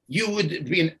 you're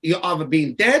either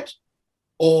being dead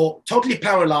or totally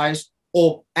paralyzed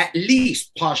or at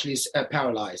least partially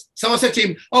paralyzed. So I said to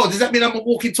him, oh, does that mean I'm a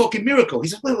walking, talking miracle? He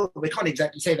said, well, we can't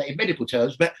exactly say that in medical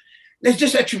terms, but let's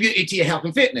just attribute it to your health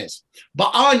and fitness.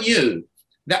 But I knew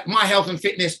that my health and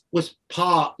fitness was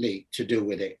partly to do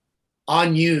with it. I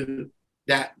knew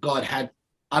that God had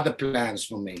other plans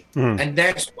for me. And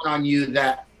that's when I knew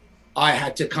that I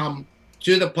had to come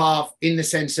to the path in the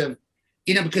sense of,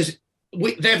 because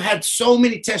they've had so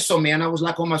many tests on me and I was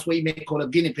like almost what you may call a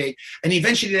guinea pig. And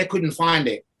eventually they couldn't find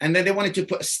it. And then they wanted to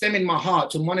put a stem in my heart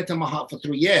to monitor my heart for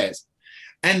 3 years.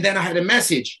 And then I had a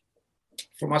message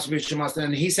from my spiritual master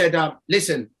and he said,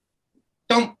 listen,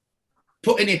 don't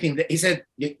put anything. He said,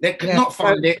 they could not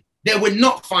find it. They would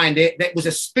not find it. That was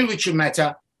a spiritual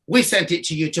matter. We sent it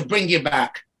to you to bring you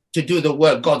back to do the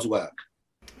work, God's work.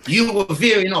 You were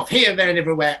veering off here, there, and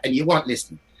everywhere, and you weren't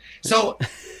listening. So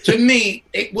to me,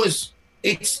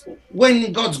 it's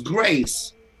when God's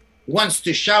grace wants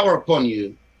to shower upon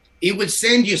you, He will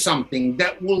send you something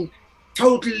that will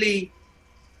totally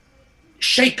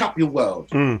shake up your world.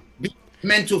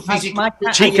 Mental, physical.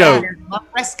 Chico, my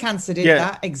breast cancer did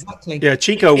that exactly. Yeah,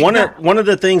 Chico. One of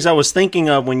the things I was thinking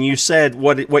of when you said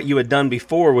what you had done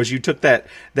before was you took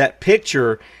that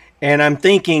picture, and I'm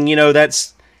thinking,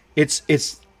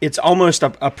 it's almost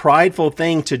a prideful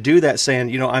thing to do that,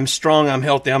 saying, I'm strong, I'm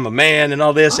healthy, I'm a man, and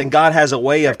all this. And God has a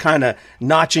way of kind of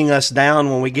notching us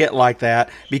down when we get like that,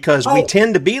 because we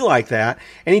tend to be like that,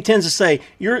 and He tends to say,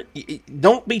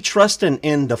 don't be trusting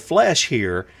in the flesh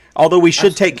here. Although we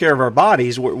should take care of our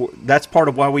bodies, that's part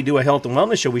of why we do a health and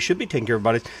wellness show. We should be taking care of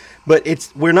our bodies, but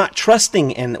we're not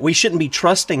trusting in. We shouldn't be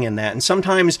trusting in that. And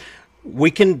sometimes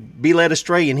we can be led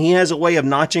astray, and He has a way of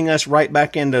notching us right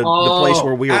back into the place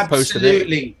where we are supposed to be.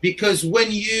 Absolutely, because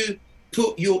when you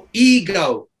put your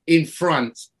ego in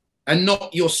front and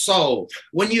not your soul,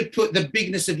 when you put the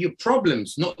bigness of your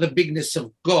problems, not the bigness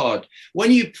of God,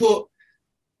 when you put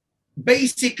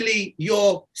basically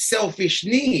your selfish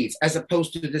needs as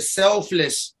opposed to the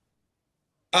selfless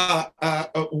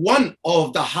one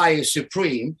of the highest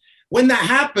supreme, when that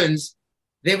happens,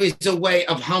 there is a way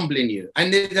of humbling you.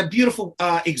 And there's a beautiful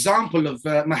example of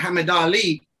Muhammad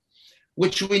Ali,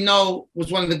 which we know was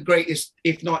one of the greatest,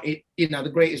 if not the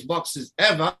greatest boxers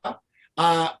ever.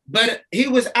 But he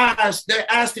was they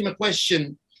asked him a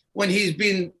question when he's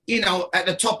been at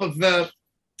the top of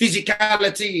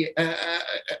physicality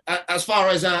as far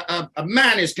as a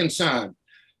man is concerned.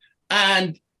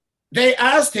 And they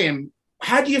asked him,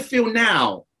 how do you feel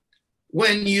now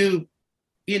when you've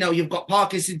got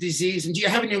Parkinson's disease, and do you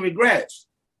have any regrets?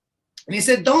 And he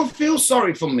said, don't feel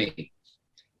sorry for me.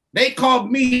 They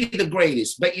called me the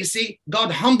greatest, but you see, God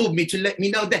humbled me to let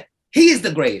me know that He is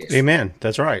the greatest. Amen.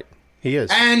 That's right. He is.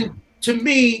 And to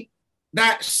me,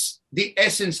 that's the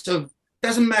essence of,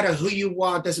 doesn't matter who you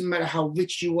are, doesn't matter how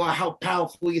rich you are, how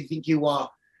powerful you think you are,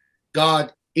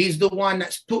 God is the one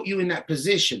that's put you in that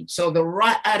position. So the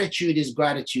right attitude is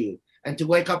gratitude, and to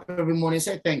wake up every morning and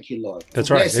say, thank you, Lord. That's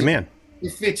right. Amen.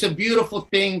 If it's a beautiful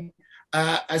thing,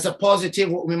 as a positive,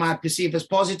 what we might perceive as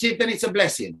positive, then it's a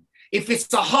blessing. If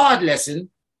it's a hard lesson,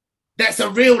 that's a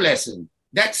real lesson.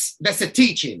 that's a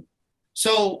teaching.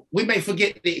 So we may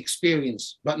forget the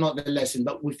experience, but not the lesson.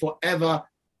 But we forever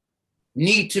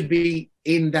need to be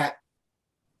in that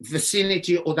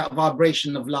vicinity or that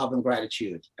vibration of love and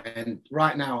gratitude. And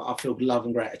right now, I feel love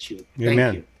and gratitude. Amen.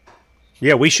 Thank you.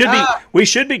 Yeah, we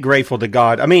should be grateful to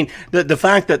God. I mean, the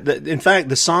fact that in fact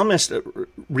the psalmist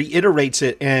reiterates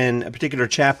it in a particular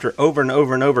chapter over and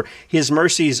over and over. His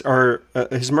mercies are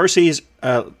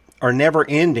never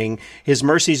ending. His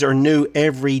mercies are new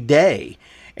every day.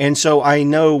 And so I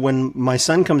know when my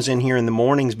son comes in here in the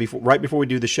mornings, right before we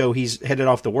do the show, he's headed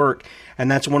off to work. And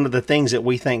that's one of the things that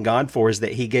we thank God for, is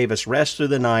that he gave us rest through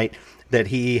the night, that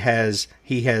he has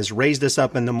raised us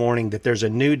up in the morning, that there's a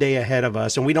new day ahead of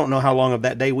us. And we don't know how long of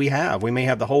that day we have. We may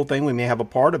have the whole thing. We may have a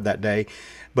part of that day.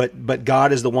 But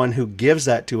God is the one who gives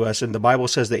that to us. And the Bible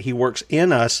says that he works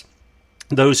in us,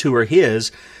 those who are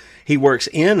his. He works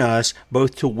in us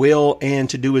both to will and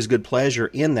to do his good pleasure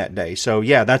in that day. So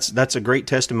yeah, that's a great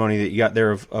testimony that you got there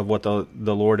of what the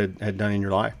Lord had done in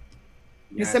your life.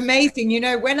 It's amazing. You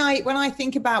know, when I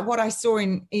think about what I saw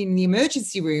in the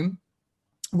emergency room,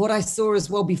 what I saw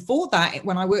as well before that,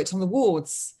 when I worked on the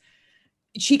wards,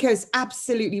 Chico's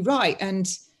absolutely right. And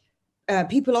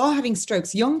people are having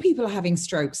strokes. Young people are having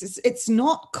strokes. It's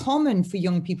not common for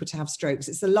young people to have strokes.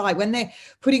 It's a lie. When they're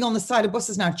putting on the side of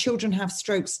buses now, children have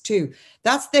strokes too.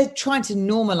 They're trying to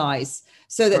normalize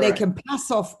so that they can pass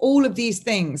off all of these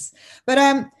things. But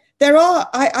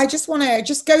I just want to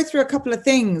just go through a couple of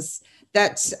things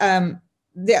that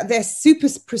they're super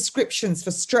prescriptions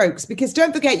for strokes, because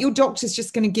don't forget, your doctor's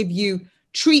just going to give you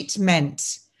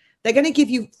treatment. They're going to give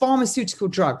you pharmaceutical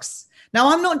drugs.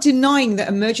 Now, I'm not denying that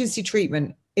emergency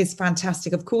treatment is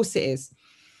fantastic. Of course it is.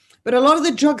 But a lot of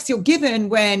the drugs you're given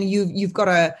when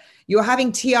you're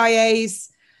having TIAs,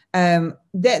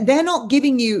 they're not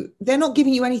giving you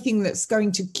anything that's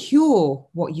going to cure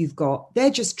what you've got. They're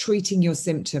just treating your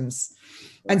symptoms.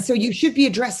 And so you should be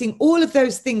addressing all of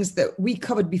those things that we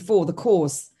covered before, the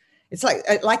cause. It's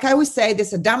like I always say,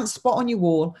 there's a damp spot on your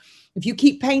wall. If you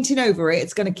keep painting over it,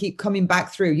 it's going to keep coming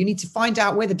back through. You need to find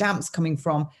out where the damp's coming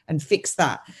from and fix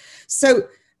that. So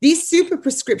these super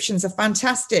prescriptions are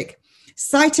fantastic.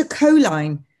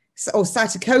 Cytocholine, or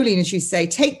cytocholine, as you say,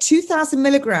 take 2,000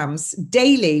 milligrams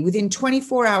daily within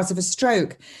 24 hours of a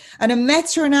stroke. And a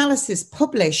meta-analysis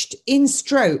published in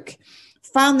Stroke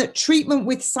found that treatment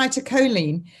with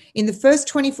cytocholine in the first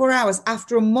 24 hours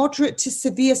after a moderate to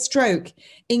severe stroke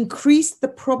increased the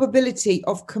probability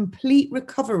of complete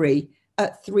recovery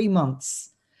at 3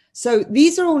 months. So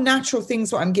these are all natural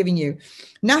things, what I'm giving you.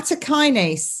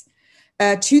 Nattokinase,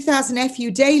 2,000 FU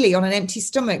daily on an empty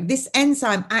stomach. This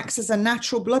enzyme acts as a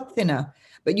natural blood thinner,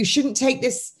 but you shouldn't take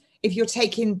this if you're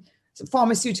taking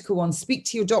pharmaceutical ones. Speak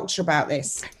to your doctor about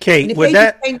this. Kate, we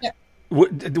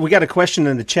got a question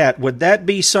in the chat. Would that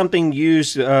be something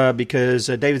used because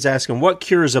David's asking, what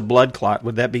cures a blood clot?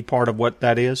 Would that be part of what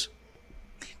that is?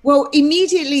 Well,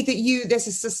 immediately there's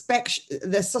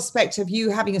the suspect of you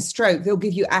having a stroke, they'll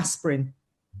give you aspirin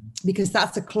because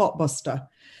that's a clot buster.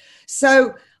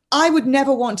 So I would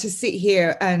never want to sit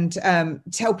here and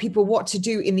tell people what to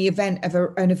do in the event of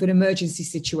an emergency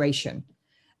situation.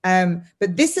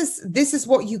 But this is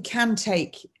what you can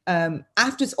take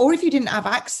after, or if you didn't have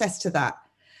access to that,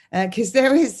 because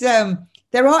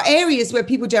there are areas where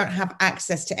people don't have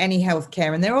access to any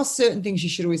healthcare, and there are certain things you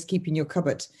should always keep in your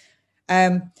cupboard.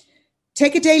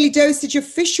 Take a daily dosage of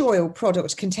fish oil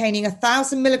product containing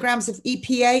 1,000 milligrams of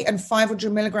EPA and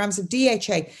 500 milligrams of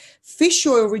DHA. Fish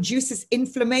oil reduces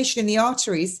inflammation in the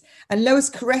arteries and lowers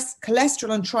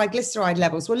cholesterol and triglyceride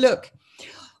levels. Well, look,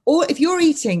 or if you're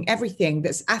eating everything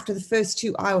that's after the first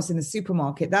 2 aisles in the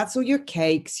supermarket, that's all your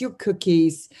cakes, your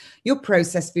cookies, your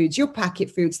processed foods, your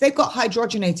packet foods. They've got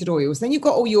hydrogenated oils. Then you've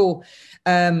got all your,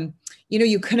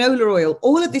 your canola oil,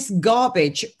 all of this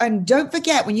garbage. And don't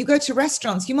forget, when you go to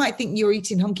restaurants, you might think you're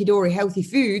eating hunky-dory healthy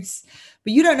foods,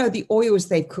 but you don't know the oils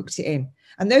they've cooked it in.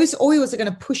 And those oils are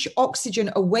going to push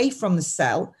oxygen away from the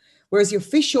cell. Whereas your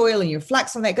fish oil and your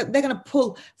flax oil, they're going to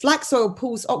pull, flax oil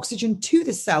pulls oxygen to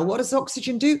the cell. What does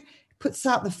oxygen do? It puts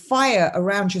out the fire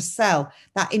around your cell,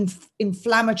 that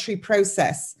inflammatory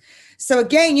process. So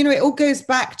again, it all goes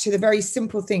back to the very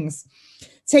simple things.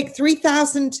 Take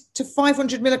 3,000 to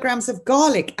 500 milligrams of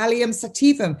garlic, Allium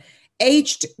sativum,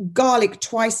 aged garlic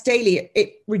twice daily.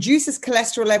 It reduces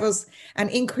cholesterol levels and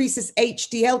increases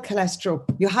HDL cholesterol,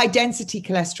 your high density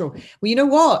cholesterol. Well, you know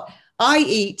what? I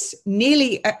eat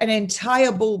nearly an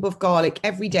entire bulb of garlic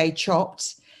every day,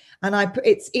 chopped, and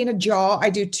it's in a jar.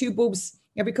 I do 2 bulbs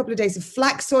every couple of days of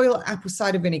flax oil, apple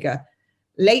cider vinegar.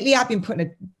 Lately, I've been putting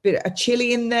a bit of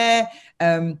chili in there,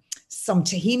 some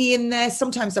tahini in there.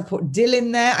 Sometimes I put dill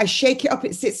in there. I shake it up.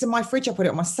 It sits in my fridge. I put it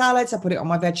on my salads. I put it on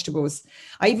my vegetables.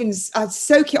 I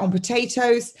soak it on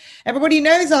potatoes. Everybody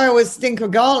knows I always think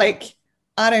of garlic.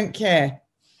 I don't care.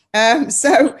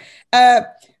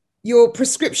 Your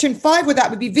prescription 5 with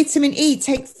that would be vitamin E.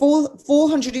 Take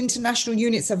 400 international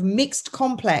units of mixed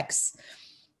complex.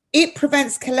 It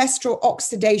prevents cholesterol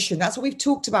oxidation. That's what we've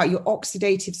talked about, your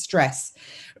oxidative stress.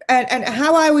 And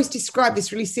how I always describe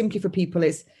this really simply for people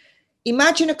is,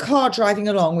 imagine a car driving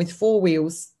along with 4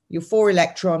 wheels, your 4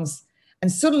 electrons,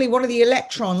 and suddenly one of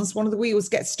the wheels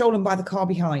gets stolen by the car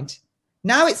behind.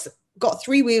 Now it's got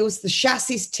 3 wheels, the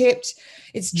chassis is tipped,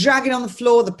 it's dragging on the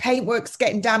floor, the paintwork's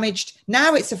getting damaged.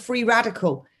 Now it's a free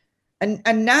radical. And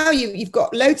now you've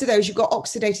got loads of those, you've got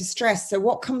oxidative stress. So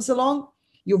what comes along?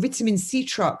 Your vitamin C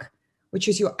truck, which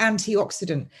is your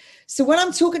antioxidant. So when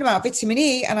I'm talking about vitamin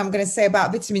E, and I'm going to say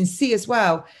about vitamin C as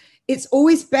well, it's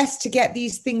always best to get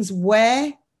these things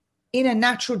where in a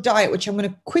natural diet, which I'm going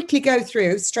to quickly go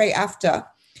through straight after.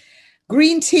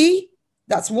 Green tea,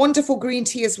 that's wonderful green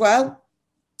tea as well.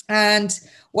 And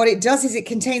what it does is it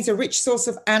contains a rich source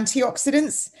of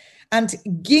antioxidants. And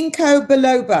ginkgo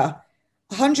biloba,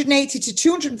 180 to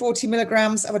 240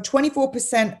 milligrams of a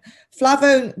 24%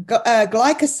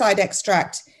 glycoside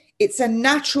extract. It's a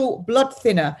natural blood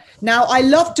thinner. Now, I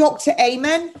love Dr.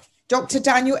 Amen, Dr.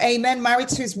 Daniel Amen, married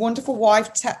to his wonderful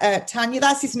wife, Tanya.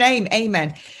 That's his name,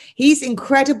 Amen. He's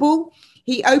incredible.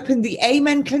 He opened the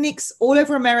Amen clinics all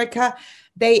over America.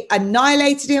 They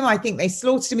annihilated him. I think they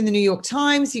slaughtered him in the New York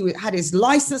Times. He had his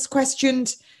license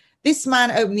questioned. This man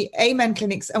opened the Amen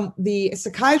clinics, and the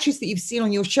psychiatrists that you've seen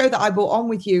on your show that I brought on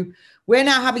with you, we're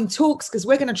now having talks because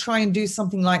we're going to try and do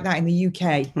something like that in the UK.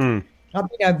 I've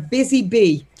been a busy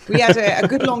bee. We had a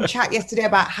good long chat yesterday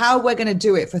about how we're going to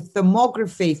do it for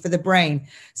thermography for the brain.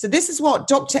 So this is what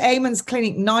Dr. Amen's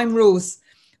clinic 9 rules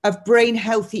of brain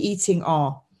healthy eating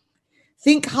are.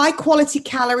 Think high quality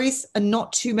calories and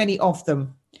not too many of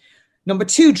them. Number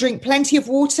 2, drink plenty of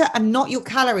water and not your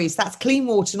calories. That's clean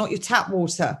water, not your tap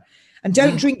water. And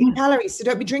don't drink your calories. So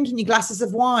don't be drinking your glasses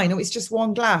of wine, or it's just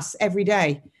 1 glass every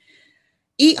day.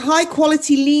 Eat high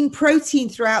quality lean protein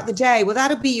throughout the day. Well,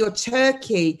 that'll be your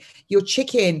turkey, your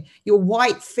chicken, your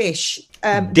white fish.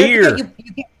 Deer. You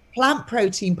get plant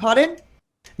protein, pardon?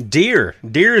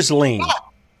 Deer's lean. Yeah,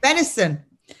 venison.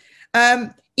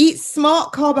 Eat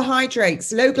smart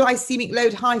carbohydrates, low glycemic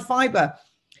load, high fiber.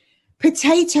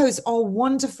 Potatoes are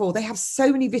wonderful. They have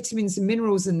so many vitamins and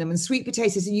minerals in them, and sweet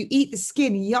potatoes, and you eat the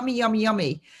skin, yummy, yummy,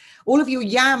 yummy. All of your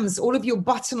yams, all of your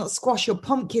butternut squash, your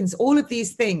pumpkins, all of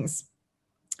these things.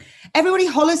 Everybody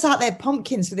hollers out their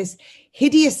pumpkins for this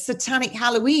hideous satanic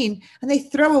Halloween, and they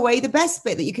throw away the best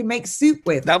bit that you can make soup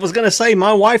with. I was going to say,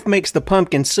 my wife makes the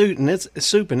pumpkin soup, and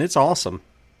it's awesome.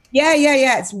 Yeah.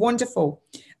 It's wonderful.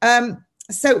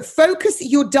 So focus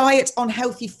your diet on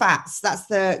healthy fats. That's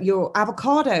your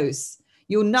avocados,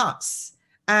 your nuts,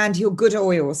 and your good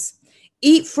oils.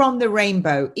 Eat from the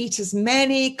rainbow. Eat as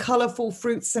many colorful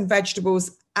fruits and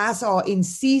vegetables as are in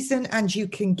season and you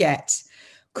can get.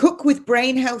 Cook with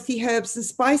brain healthy herbs and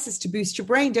spices to boost your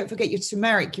brain. Don't forget your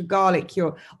turmeric, your garlic,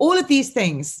 all of these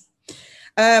things.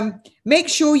 Make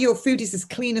sure your food is as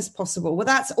clean as possible. Well,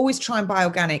 that's always try and buy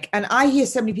organic. And I hear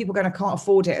so many people going, I can't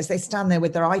afford it, as they stand there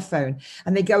with their iPhone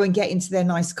and they go and get into their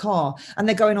nice car and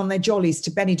they're going on their jollies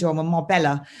to Benidorm and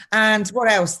Marbella. And what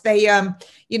else? They've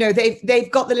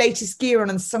got the latest gear on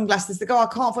and sunglasses. They go, I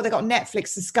can't afford, they got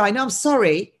Netflix and Sky. No, I'm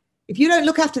sorry. If you don't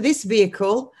look after this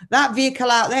vehicle, that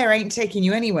vehicle out there ain't taking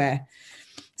you anywhere.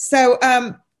 So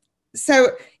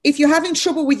if you're having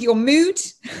trouble with your mood,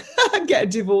 get a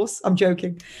divorce. I'm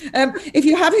joking. If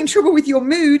you're having trouble with your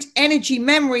mood, energy,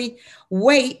 memory,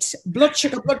 weight, blood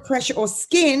sugar, blood pressure, or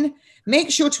skin, make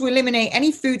sure to eliminate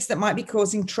any foods that might be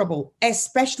causing trouble,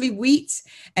 especially wheat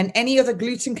and any other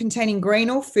gluten-containing grain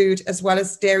or food, as well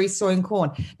as dairy, soy, and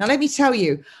corn. Now, let me tell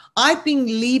you, I've been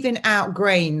leaving out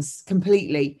grains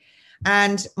completely.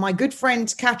 And my good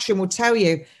friend Katrin will tell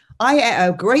you, I ate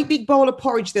a great big bowl of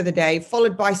porridge the other day,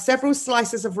 followed by several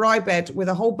slices of rye bread with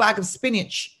a whole bag of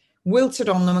spinach wilted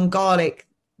on them and garlic.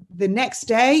 The next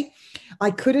day,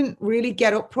 I couldn't really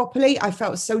get up properly. I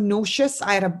felt so nauseous.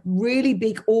 I had a really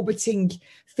big orbiting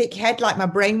thick head, like my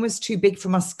brain was too big for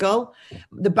my skull.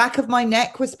 The back of my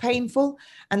neck was painful.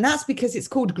 And that's because it's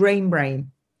called grain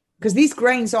brain, because these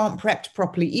grains aren't prepped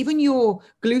properly. Even your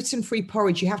gluten-free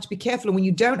porridge, you have to be careful. And when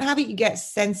you don't have it, you get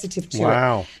sensitive to it.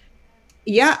 Wow.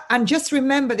 Yeah. And just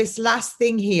remember this last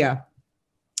thing here.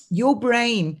 Your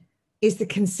brain is the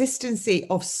consistency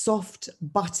of soft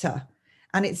butter,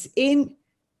 and it's in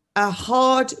a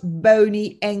hard,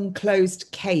 bony,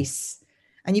 enclosed case.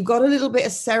 And you've got a little bit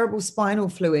of cerebral spinal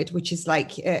fluid, which is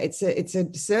like, it's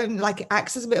a certain, like,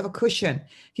 acts as a bit of a cushion.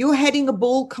 If you're heading a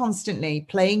ball constantly,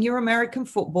 playing your American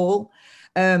football,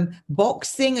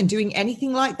 boxing and doing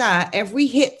anything like that, every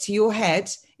hit to your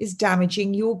head is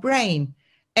damaging your brain.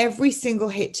 Every single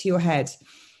hit to your head.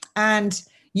 And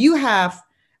you have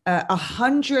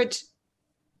 100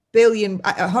 billion,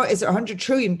 is it 100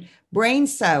 trillion brain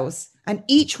cells, and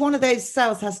each one of those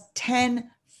cells has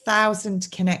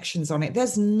 10,000 connections on it.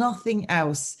 There's nothing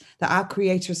else that our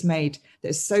Creator has made that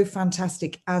is so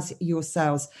fantastic as your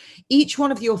cells. Each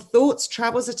one of your thoughts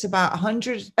travels at about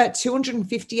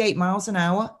 258 miles an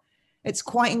hour. It's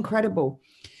quite incredible.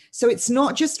 So it's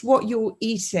not just what you're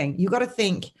eating. You got to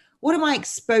think, what am I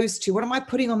exposed to? What am I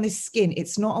putting on this skin?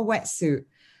 It's not a wetsuit.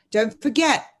 Don't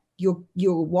forget, your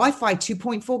Wi-Fi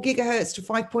 2.4 gigahertz to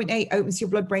 5.8 opens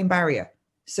your blood-brain barrier.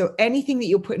 So anything that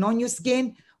you're putting on your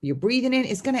skin, you're breathing in,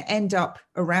 is going to end up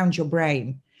around your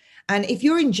brain. And if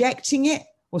you're injecting it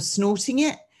or snorting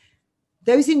it,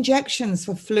 those injections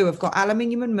for flu have got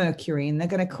aluminium and mercury, and they're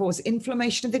going to cause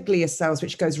inflammation of the glia cells,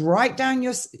 which goes right down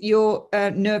your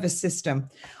nervous system.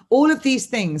 All of these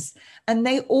things, and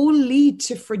they all lead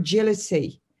to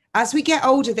fragility. As we get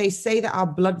older, they say that our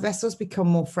blood vessels become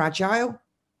more fragile.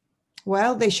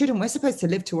 Well, they shouldn't. We're supposed to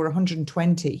live to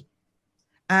 120.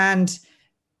 And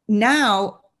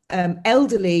now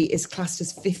elderly is classed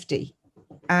as 50.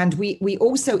 And we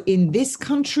also, in this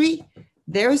country,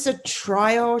 there is a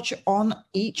triage on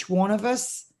each one of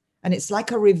us. And it's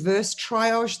like a reverse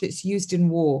triage that's used in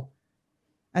war.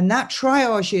 And that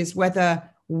triage is whether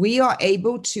we are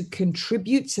able to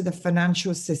contribute to the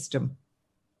financial system.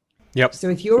 Yep. So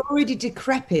if you're already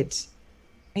decrepit,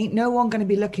 ain't no one going to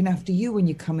be looking after you when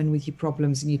you come in with your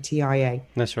problems and your TIA.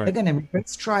 That's right. They're going to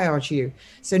reverse triage you.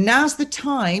 So now's the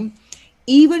time.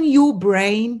 Even your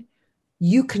brain,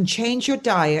 you can change your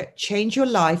diet, change your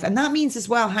life. And that means as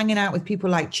well hanging out with people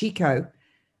like Chico.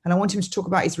 And I want him to talk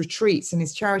about his retreats and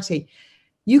his charity.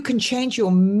 You can change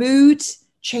your mood,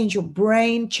 change your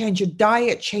brain, change your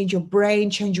diet, change your brain,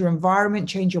 change your environment,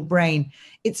 change your brain.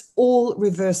 It's all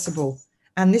reversible.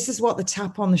 And this is what the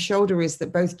tap on the shoulder is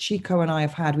that both Chico and I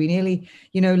have had. We nearly,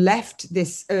 left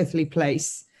this earthly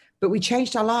place, but we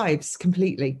changed our lives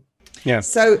completely. Yeah.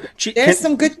 So there's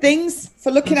some good things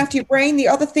for looking after your brain. The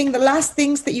other thing, the last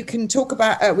things that you can talk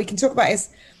about, we can talk about is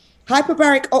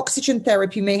hyperbaric oxygen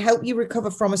therapy may help you recover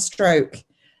from a stroke.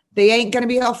 They ain't going to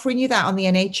be offering you that on the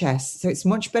NHS. So it's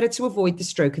much better to avoid the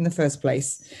stroke in the first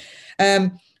place.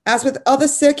 As with other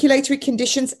circulatory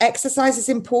conditions, exercise is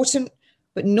important,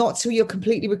 but not till you're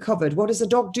completely recovered. What does a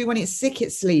dog do when it's sick?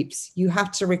 It sleeps. You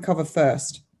have to recover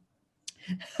first.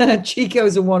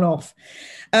 Chico's a one-off.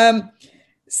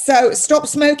 So stop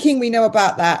smoking, we know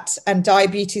about that. And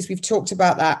diabetes, we've talked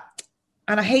about that.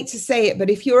 And I hate to say it, but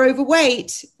if you're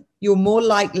overweight, you're more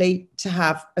likely to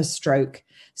have a stroke.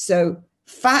 So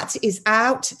fat is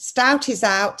out, stout is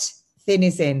out, thin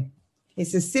is in.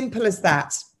 It's as simple as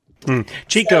that.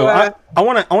 Chico, so, I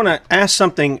want to ask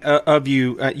something of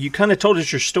you. You kind of told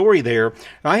us your story there.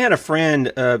 I had a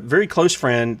friend, a very close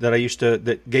friend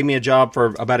that gave me a job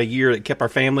for about a year that kept our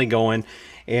family going.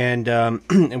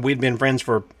 And we'd been friends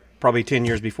for probably 10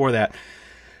 years before that.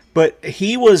 But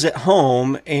he was at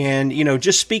home and,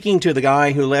 just speaking to the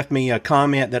guy who left me a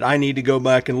comment that I need to go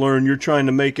back and learn, you're trying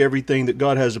to make everything that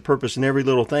God has a purpose in every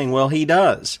little thing. Well, he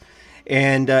does.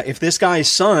 And if this guy's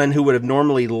son, who would have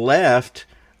normally left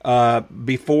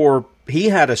before he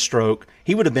had a stroke,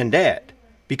 he would have been dead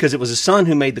because it was his son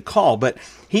who made the call. But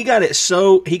he got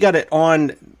it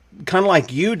on kind of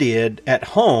like you did at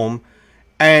home,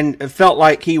 and it felt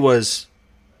like he was,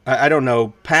 I don't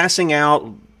know, passing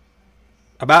out,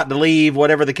 about to leave,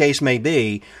 whatever the case may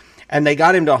be. And they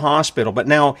got him to a hospital. But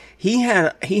now he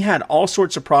had all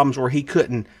sorts of problems where he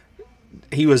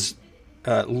was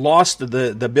lost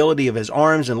the ability of his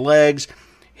arms and legs.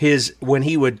 When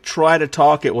he would try to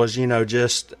talk, it was,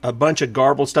 just a bunch of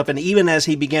garbled stuff. And even as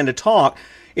he began to talk,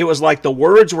 it was like the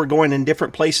words were going in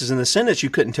different places in the sentence.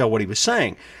 You couldn't tell what he was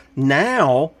saying.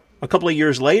 Now, a couple of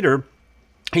years later,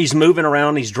 he's moving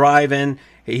around, he's driving,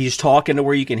 he's talking to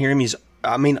where you can hear him. He's,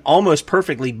 almost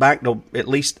perfectly back to at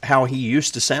least how he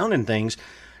used to sound and things.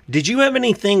 Did you have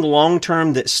anything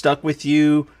long-term that stuck with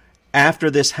you after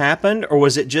this happened? Or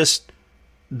was it just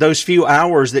those few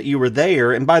hours that you were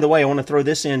there? And by the way, I want to throw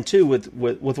this in too with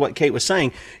what Kate was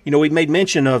saying. We made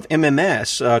mention of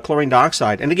MMS, chlorine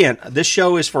dioxide. And again, this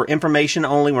show is for information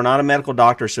only. We're not a medical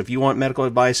doctor. So if you want medical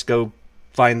advice, go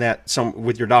find that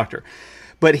with your doctor.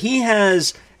 But he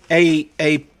has a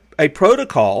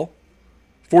protocol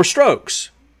for strokes.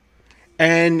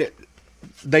 And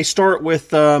they start with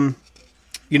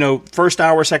first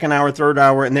hour, second hour, third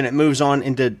hour, and then it moves on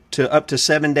into up to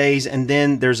 7 days, and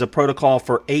then there's a protocol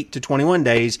for 8 to 21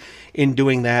 days in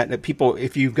doing that. People,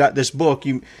 if you've got this book,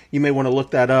 you may want to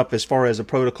look that up as far as a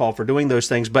protocol for doing those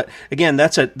things. But again,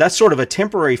 that's sort of a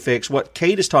temporary fix. What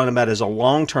Kate is talking about is a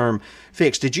long-term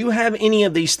fix. Did you have any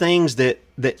of these things that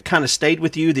kind of stayed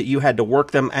with you, that you had to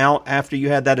work them out after you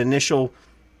had that initial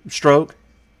stroke?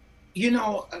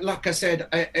 Like I said,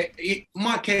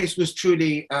 my case was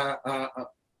truly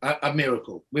a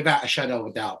miracle, without a shadow of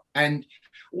a doubt. And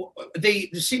the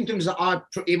symptoms that I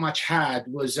pretty much had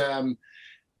was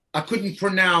I couldn't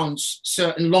pronounce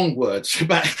certain long words,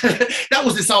 but that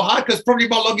wasn't so hard because probably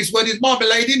my longest word is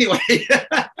marmalade anyway.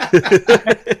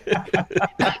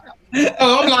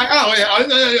 I'm like,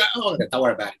 don't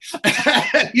worry about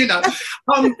it.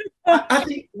 I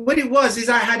think what it was is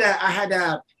I had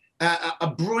a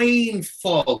brain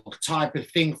fog type of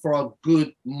thing for a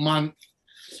good month,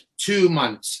 2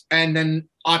 months, and then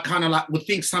I kind of would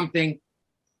think something,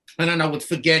 and then I would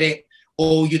forget it,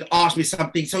 or you'd ask me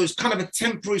something. So it's kind of a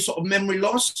temporary sort of memory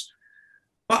loss.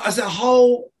 But as a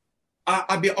whole,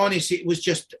 I'll be honest, it was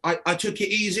just I took it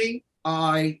easy.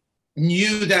 I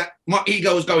knew that my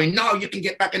ego was going, no, you can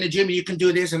get back in the gym and you can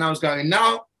do this, and I was going,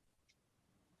 no.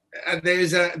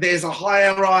 There's a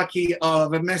hierarchy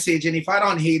of a message, and if I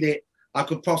don't heed it, I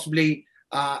could possibly,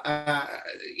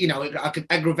 I could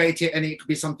aggravate it, and it could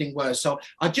be something worse. So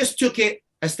I just took it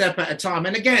a step at a time.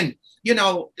 And again,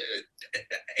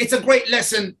 it's a great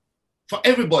lesson for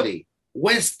everybody.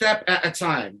 One step at a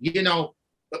time.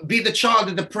 Be the child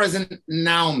of the present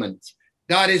now-ment.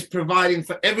 God is providing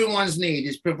for everyone's need.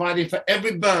 He's providing for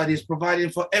every bird. He's providing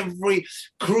for every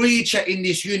creature in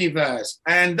this universe.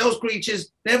 And those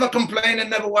creatures never complain and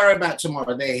never worry about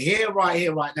tomorrow. They're here,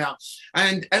 right now.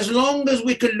 And as long as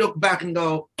we can look back and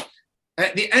go,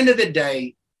 at the end of the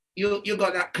day, you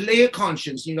got that clear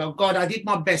conscience. You go, God, I did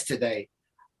my best today.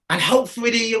 And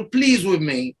hopefully you're pleased with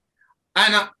me.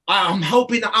 And I'm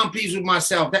hoping that I'm pleased with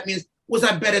myself. That means, was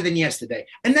I better than yesterday?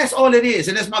 And that's all it is.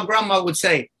 And as my grandma would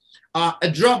say,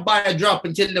 a drop by a drop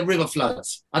until the river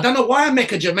floods. I don't know why I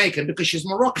make her Jamaican, because she's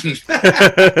Moroccan. But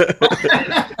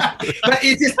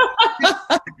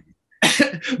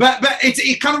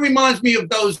it kind of reminds me of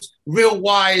those real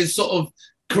wise sort of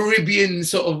Caribbean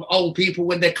sort of old people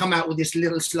when they come out with these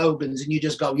little slogans, and you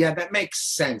just go, yeah, that makes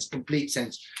sense, complete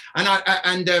sense.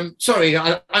 And sorry,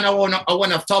 I know I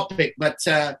went off topic, but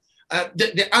the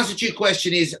answer to your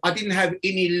question is I didn't have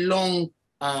any long.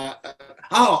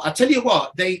 I tell you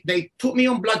what, they put me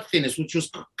on blood thinners, which was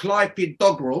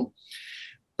clopidogrel.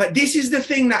 But this is the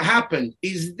thing that happened,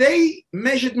 is they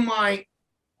measured my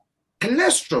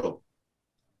cholesterol,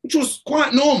 which was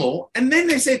quite normal. And then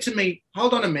they said to me,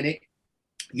 hold on a minute,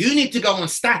 you need to go on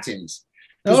statins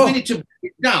because we need to break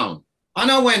it down. And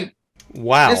I went,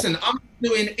 wow, listen, I'm not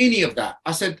doing any of that.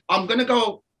 I said, I'm going to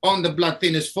go on the blood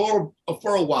thinners for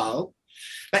a while.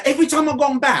 But every time I've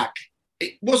gone back,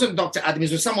 it wasn't Dr.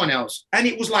 Adams, it was someone else. And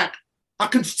it was like, I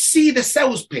could see the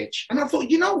cells pitch. And I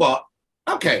thought, you know what?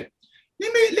 Okay,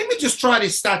 let me just try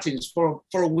these statins for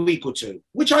a week or two,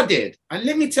 which I did. And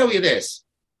let me tell you this.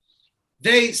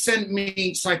 They sent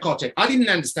me psychotic. I didn't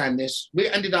understand this. We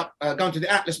ended up going to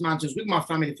the Atlas Mountains with my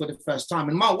family for the first time.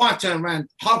 And my wife turned around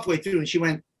halfway through and she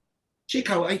went,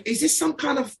 Chico, is this some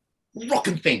kind of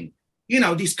rocking thing?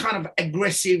 This kind of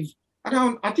aggressive.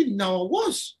 I didn't know I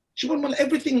was. She went, well,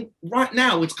 everything right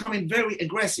now, it's coming very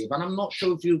aggressive. And I'm not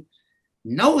sure if you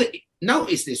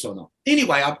notice this or not.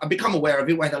 Anyway, I become aware of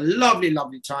it. We had a lovely,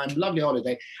 lovely time, lovely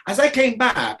holiday. As I came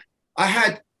back,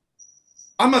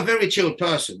 I'm a very chilled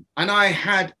person, and I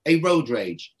had a road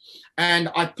rage. And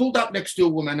I pulled up next to a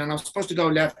woman, and I was supposed to go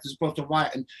left, I was supposed to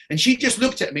right. And she just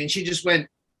looked at me, and she just went,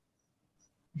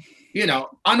 and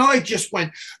I just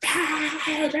went,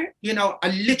 I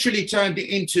literally turned it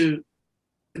into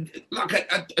like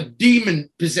a demon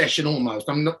possession almost.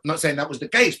 I'm not saying that was the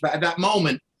case, but at that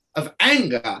moment of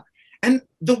anger, and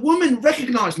the woman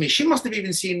recognized me. She must have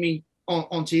even seen me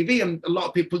on TV, and a lot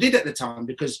of people did at the time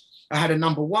because I had a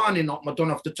number one in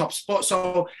Madonna off the top spot.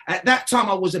 So at that time,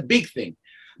 I was a big thing.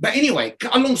 But anyway,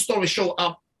 a long story short,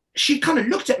 she kind of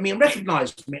looked at me and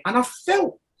recognized me, and I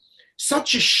felt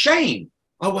such a shame.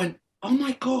 I went, oh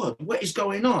my God, what is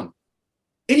going on?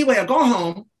 Anyway, I got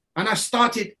home and I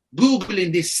started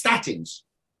Googling these statins.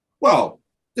 Well,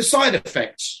 the side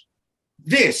effects,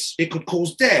 it could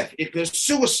cause death, it could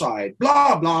suicide,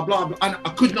 blah, blah, blah, blah. And I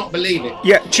could not believe it.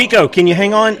 Yeah, Chico, can you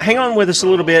hang on with us a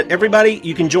little bit? Everybody,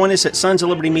 you can join us at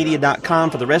sonsoflibertymedia.com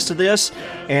for the rest of this.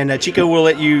 And Chico will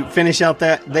let you finish out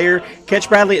that there. Catch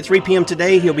Bradley at 3 p.m.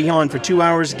 today. He'll be on for 2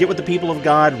 hours. Get with the people of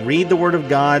God, read the Word of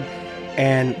God,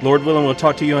 And Lord willing, we'll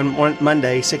talk to you on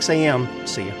Monday, 6 a.m.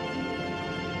 See you.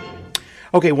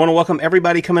 Okay, want to welcome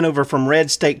everybody coming over from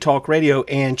Red State Talk Radio.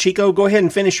 And Chico, go ahead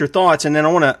and finish your thoughts, and then I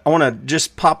want to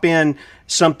just pop in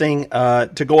something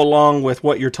to go along with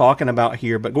what you're talking about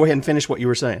here. But go ahead and finish what you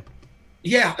were saying.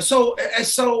 Yeah. So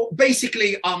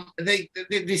basically, the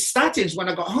statins, when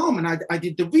I got home and I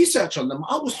did the research on them,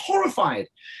 I was horrified,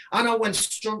 and I went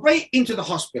straight into the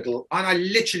hospital and I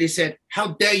literally said, "How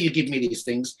dare you give me these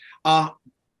things?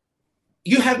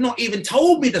 You have not even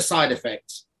told me the side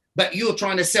effects, but you're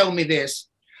trying to sell me this."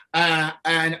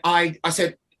 And I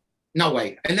said, "No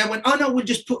way." And then when, "Oh no, we'll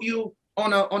just put you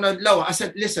on a lower." I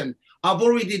said, "Listen, I've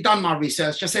already done my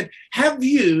research." I said, "Have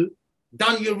you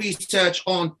done your research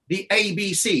on the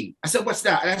ABC?" I said, "What's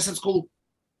that?" And I said, "It's called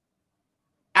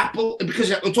Apple," because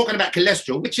we're talking about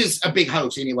cholesterol, which is a big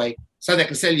hoax anyway, so they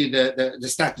can sell you the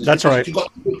statins. That's right. If you've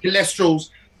got cholesterols,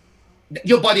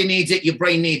 your body needs it, your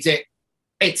brain needs it.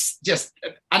 It's just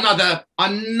another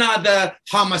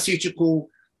pharmaceutical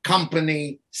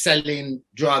company selling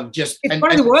drug. It's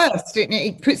probably the worst.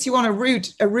 It puts you on a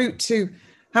route to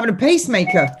having a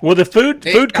pacemaker. Well, the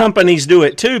food companies do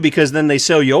it too, because then they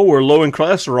sell you, we're low in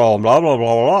cholesterol, blah blah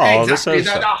blah blah. Exactly.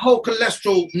 That whole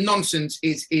cholesterol nonsense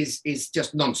is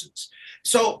just nonsense.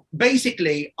 So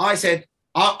basically, I said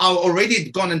I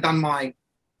already gone and done my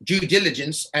due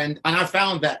diligence, and I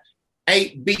found that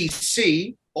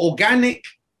ABC, organic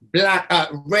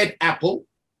red apple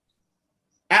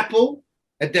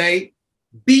a day,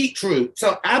 beetroot.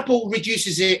 So apple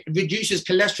reduces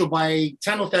cholesterol by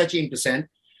 10 or 13%.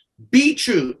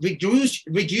 Beetroot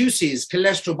reduces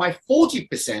cholesterol by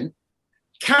 40%.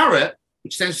 Carrot,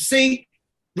 which stands for C,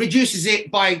 reduces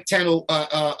it by 10 or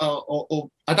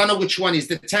I don't know which one is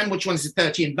the 10, which one is the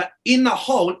 13, but in the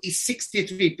whole is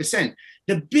 63%.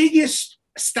 The biggest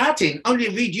statin only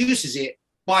reduces it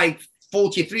by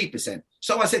 43%.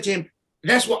 So I said to him,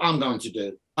 that's what I'm going to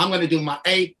do. I'm going to do my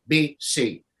A, B,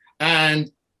 C.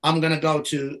 And I'm going to go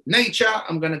to nature.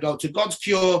 I'm going to go to God's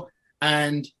cure.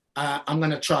 And I'm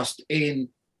going to trust in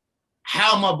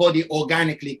how my body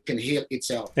organically can heal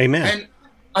itself. Amen. And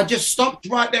I just stopped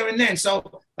right there and then.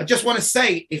 So I just want to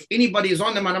say, if anybody is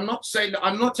on them, and I'm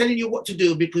not telling you what to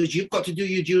do, because you've got to do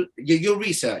your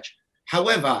research.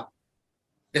 However,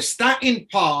 the statin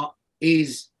part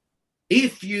is,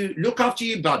 if you look after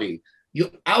your body,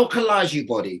 you alkalize your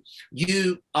body.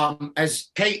 You, as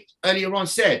Kate earlier on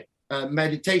said,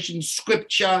 meditation,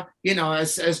 scripture,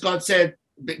 as God said,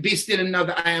 be still and know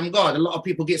that I am God. A lot of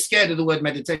people get scared of the word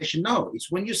meditation. No,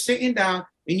 it's when you're sitting down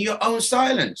in your own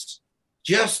silence,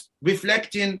 just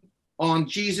reflecting on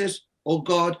Jesus or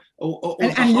God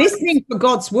and listening for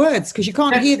God's words, because you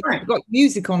can't hear that. You've got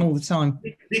music on all the time.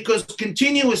 Because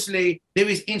continuously there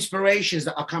is inspirations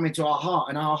that are coming to our heart,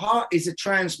 and our heart is a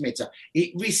transmitter.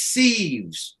 It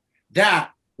receives that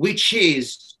which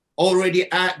is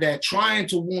already out there, trying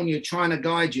to warn you, trying to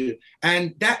guide you.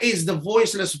 And that is the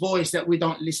voiceless voice that we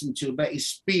don't listen to, but it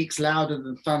speaks louder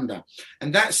than thunder.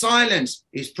 And that silence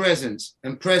is presence,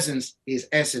 and presence is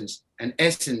essence, and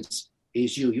essence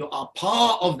is you. You are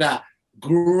part of that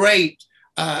great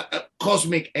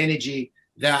cosmic energy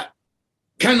that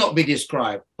cannot be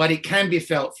described, but it can be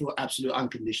felt through absolute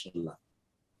unconditional love.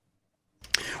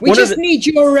 We just need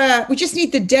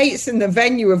the dates and the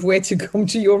venue of where to come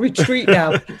to your retreat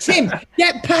now. Tim,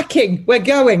 get packing. We're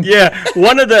going. Yeah.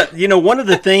 One of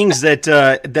the things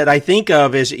that I think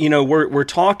of is, we're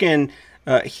talking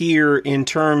here in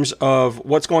terms of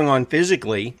what's going on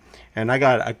physically, and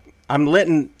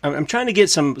I'm trying to get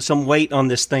some weight on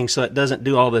this thing so it doesn't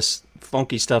do all this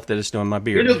funky stuff that it's doing my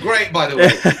beard. You look great, by the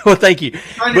way. Well, thank you.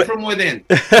 Shining from within.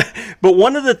 But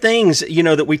one of the things,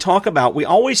 that we talk about, we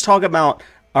always talk about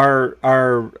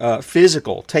our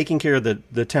physical, taking care of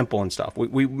the temple and stuff.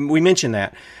 We mention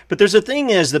that. But there's a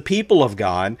thing as the people of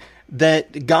God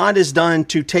that God has done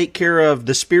to take care of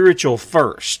the spiritual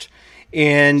first.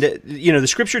 And, the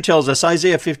scripture tells us,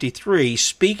 Isaiah 53,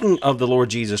 speaking of the Lord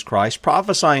Jesus Christ,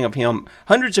 prophesying of him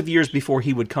hundreds of years before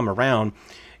he would come around,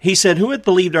 he said, "Who hath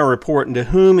believed our report, and to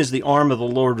whom is the arm of the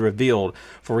Lord revealed?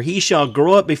 For he shall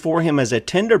grow up before him as a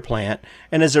tender plant,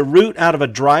 and as a root out of a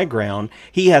dry ground.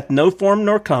 He hath no form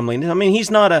nor comeliness." I mean,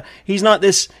 he's not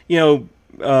this,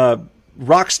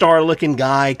 rock star looking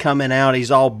guy coming out. He's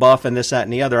all buff and this, that,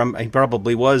 and the other. He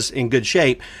probably was in good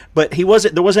shape, but there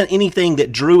wasn't anything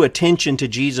that drew attention to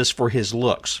Jesus for his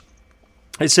looks.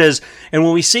 It says, "And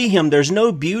when we see him, there's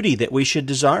no beauty that we should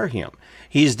desire him.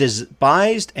 He is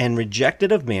despised and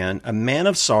rejected of men, a man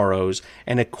of sorrows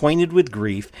and acquainted with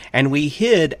grief. And we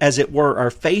hid, as it were, our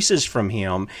faces from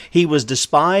him. He was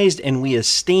despised, and we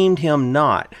esteemed him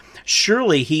not.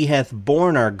 Surely he hath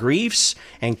borne our griefs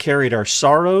and carried our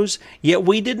sorrows, yet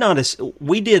we did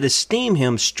esteem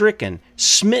him stricken,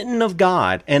 smitten of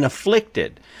God, and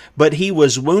afflicted. But he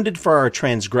was wounded for our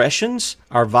transgressions,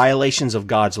 our violations of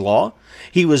God's law.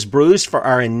 He was bruised for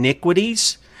our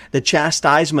iniquities. The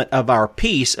chastisement of our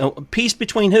peace, peace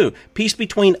between who? Peace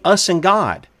between us and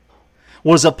God,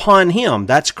 was upon him.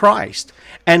 That's Christ.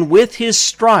 And with his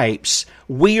stripes,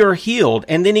 we are healed.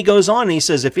 And then he goes on and he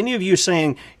says, if any of you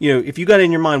saying, if you got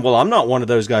in your mind, well, I'm not one of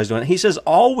those guys doing it. He says,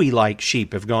 all we like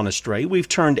sheep have gone astray. We've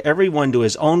turned everyone to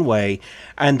his own way.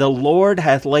 And the Lord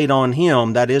hath laid on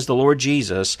him, that is the Lord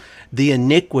Jesus, the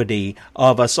iniquity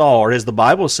of us all. Or as the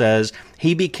Bible says,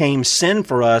 he became sin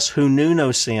for us who knew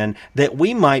no sin, that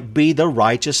we might be the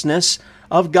righteousness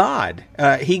of God.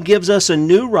 He gives us a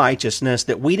new righteousness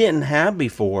that we didn't have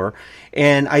before.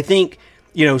 And I think,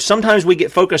 sometimes we get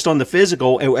focused on the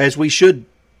physical, as we should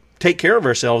take care of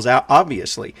ourselves,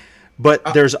 obviously. But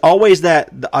there's always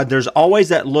that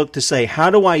look to say, how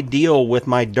do I deal with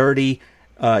my dirty,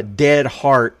 dead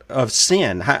heart of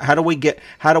sin? How do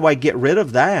I get rid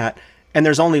of that? And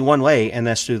there's only one way, and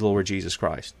that's through the Lord Jesus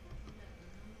Christ.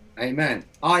 Amen.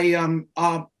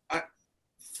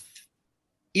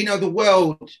 The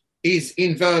world is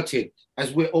inverted,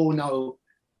 as we all know.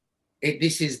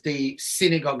 This is the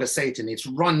synagogue of Satan. It's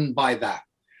run by that.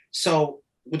 So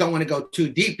we don't want to go too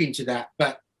deep into that,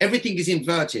 but everything is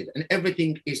inverted and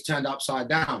everything is turned upside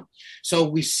down. So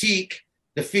we seek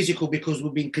the physical because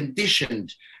we've been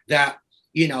conditioned that,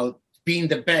 being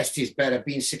the best is better,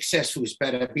 being successful is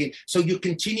better. So you're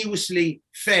continuously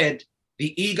fed,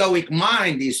 the egoic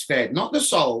mind is fed, not the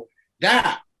soul,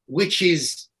 that which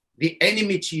is the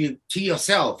enemy to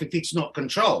yourself if it's not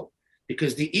controlled.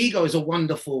 Because the ego is a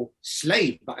wonderful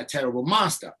slave, but a terrible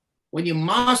master. When you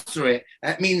master it,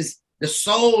 that means the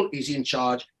soul is in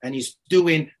charge and is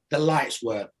doing the light's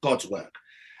work, God's work,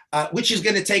 which is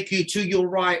going to take you to your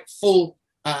rightful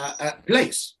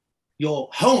place, your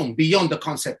home, beyond the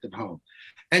concept of home.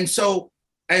 And so,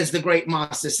 as the great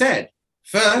master said,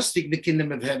 first, seek the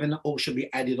kingdom of heaven, all shall be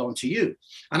added onto you.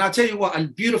 And I'll tell you what, a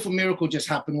beautiful miracle just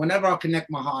happened. Whenever I connect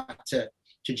my heart to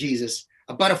Jesus,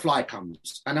 a butterfly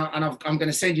comes, and I'm going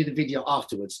to send you the video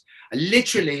afterwards. And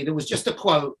literally, there was just a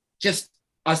quote, just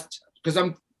us, because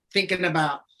I'm thinking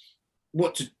about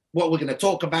what we're going to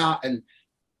talk about, and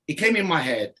it came in my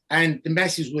head. And the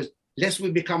message was, lest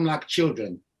we become like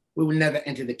children, we will never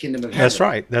enter the kingdom of heaven. That's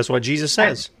right. That's what Jesus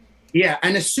says.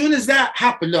 And as soon as that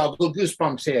happened, look, I've got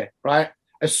goosebumps here, right?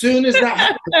 As soon as that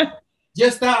happened,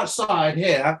 just outside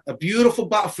here, a beautiful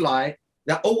butterfly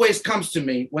that always comes to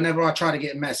me whenever I try to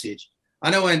get a message.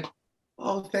 And I went,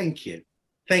 oh, thank you.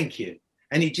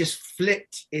 And it just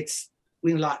flipped its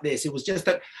wing like this. It was just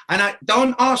and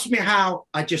don't ask me how,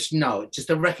 I just know. It's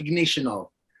just a recognition of.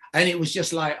 And it was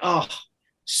just like, oh,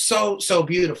 so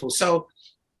beautiful. So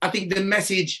I think the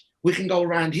message, we can go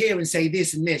around here and say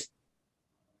this and this.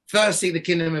 First, seek the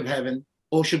kingdom of heaven,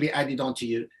 all should be added onto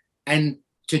you. And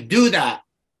to do that,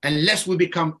 unless we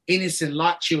become innocent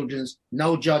like children,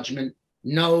 no judgment,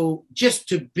 just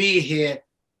to be here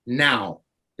now,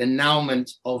 the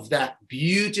nowment of that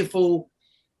beautiful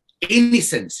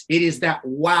innocence. It is that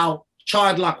wow,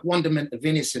 childlike wonderment of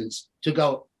innocence to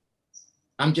go,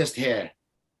 I'm just here,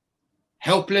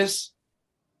 helpless,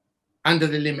 under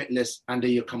the limitless, under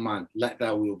your command, let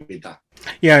thy will be done.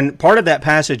 Yeah, and part of that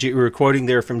passage that you were quoting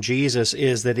there from Jesus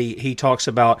is that he talks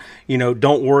about,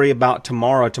 don't worry about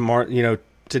tomorrow,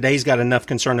 today's got enough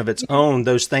concern of its own.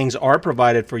 Those things are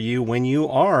provided for you when you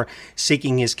are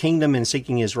seeking his kingdom and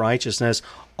seeking his righteousness.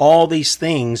 All these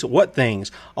things, what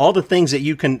things? All the things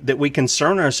that we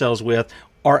concern ourselves with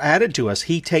are added to us.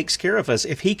 He takes care of us.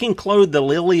 If he can clothe the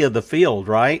lily of the field,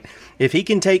 right? If he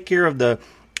can take care of the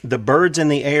birds in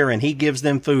the air and he gives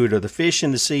them food, or the fish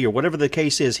in the sea, or whatever the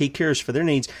case is, he cares for their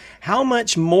needs. How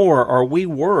much more are we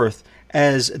worth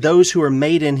as those who are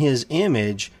made in his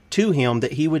image to him,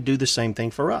 that he would do the same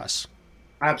thing for us?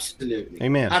 Absolutely.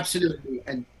 Amen. Absolutely.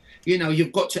 And,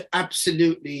 you've got to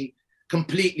absolutely,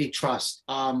 completely trust.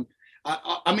 I'll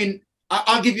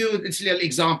give you this little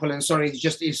example, and sorry, it's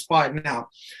just inspired now.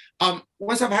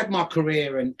 Once I've had my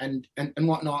career and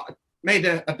whatnot, I made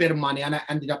a bit of money, and I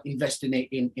ended up investing it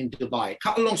in Dubai.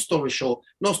 Cut a long story short,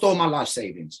 lost all my life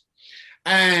savings.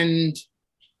 And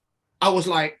I was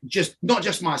like, not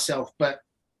just myself, but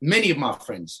many of my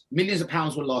friends, millions of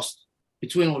pounds were lost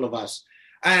between all of us.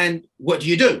 And what do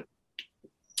you do?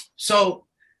 So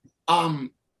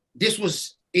this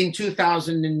was in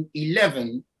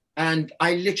 2011. And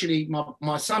I literally,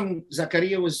 my son,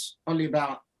 Zachariah, was only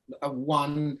about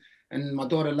 1. and my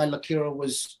daughter Lala Kira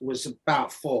was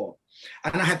about 4.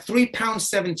 And I had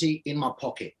 £3.70 in my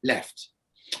pocket left.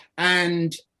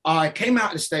 And I came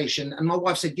out of the station and my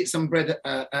wife said, get some bread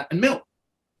and milk.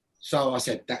 So I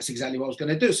said, that's exactly what I was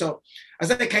going to do. So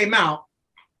as I came out,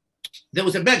 there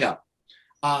was a beggar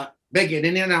begging.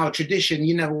 And in our tradition,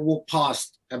 you never walk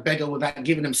past a beggar without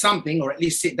giving them something, or at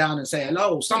least sit down and say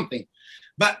hello or something.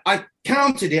 But I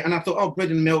counted it and I thought, oh,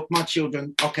 bread and milk, my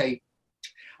children, okay.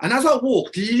 And as I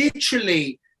walked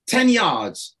literally 10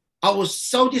 yards, I was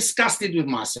so disgusted with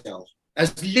myself. I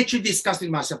was literally disgusted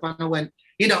with myself. And I went,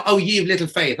 you know, oh, ye of little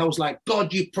faith. I was like,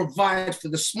 God, you provide for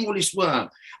the smallest worm.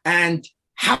 And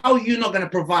how are you not going to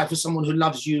provide for someone who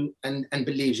loves you and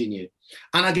believes in you?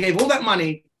 And I gave all that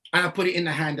money and I put it in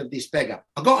the hand of this beggar.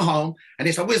 I got home and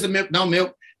they said, where's the milk? No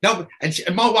milk. No. And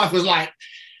my wife was like,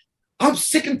 I'm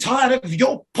sick and tired of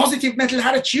your positive mental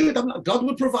attitude. I'm like, God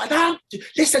will provide that.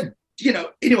 Listen, you know,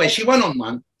 anyway, she went on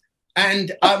one.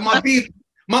 And my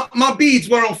beads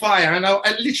were on fire. And I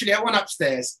went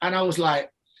upstairs and I was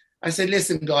like, I said,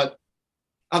 listen, God,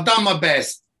 I've done my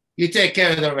best. You take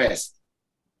care of the rest.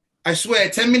 I swear,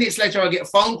 10 minutes later, I get a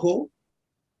phone call.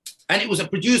 And it was a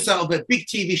producer of a big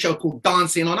TV show called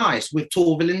Dancing on Ice with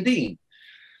Torvill and Dean.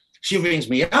 She rings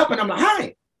me up and I'm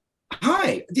like,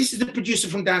 hi, this is the producer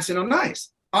from Dancing on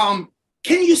Ice. Can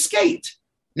you skate?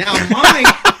 Now,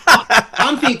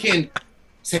 I'm thinking,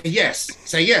 say yes,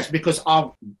 because I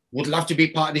would love to be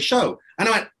part of the show. And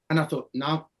I thought,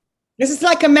 no. This is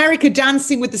like America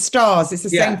Dancing with the Stars. It's the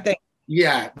same thing.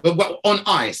 Yeah, but on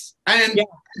ice. And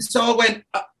so I went,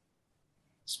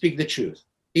 speak the truth,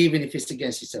 even if it's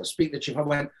against yourself, speak the truth.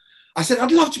 I said,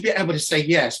 I'd love to be able to say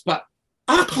yes, but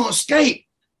I can't skate.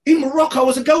 In Morocco, I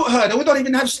was a goat herder. We don't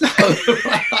even have snow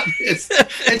like this.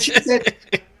 And she said,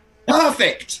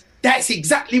 perfect. That's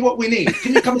exactly what we need.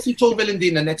 Can you come and see Torvill and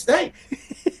Dean the next day?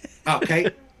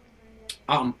 Okay.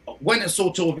 Went and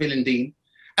saw Torvill and Dean.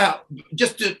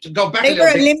 Just to go back they a little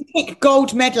bit. They were Olympic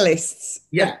gold medalists.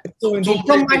 Yeah.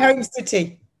 From my home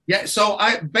city. Yeah, so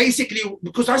I basically,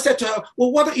 because I said to her,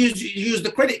 well, why don't you use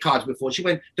the credit cards before? She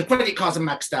went, the credit cards are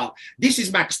maxed out. This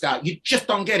is maxed out. You just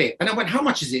don't get it. And I went, how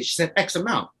much is it? She said, X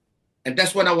amount. And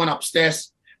that's when I went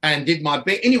upstairs and did my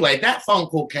bit. Anyway, that phone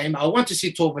call came. I went to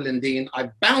see Torvill and Dean. I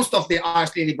bounced off the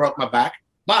ice, nearly broke my back.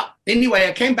 But anyway,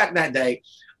 I came back that day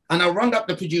and I rung up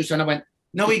the producer and I went,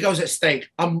 no egos at stake.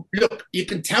 Look, you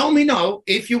can tell me no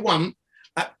if you want,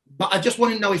 but I just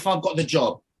want to know if I've got the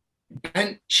job.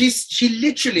 And she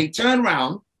literally turned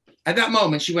around at that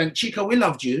moment. She went, Chico, we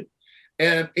loved you.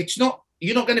 You're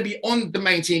not going to be on the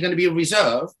main team. You're going to be a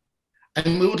reserve.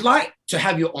 And we would like to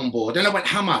have you on board. And I went,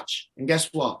 how much? And guess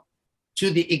what?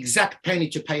 To the exact penny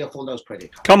to pay off all those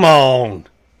credit cards. Come on.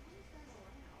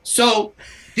 So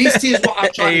this is what I'm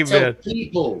trying to tell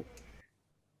people.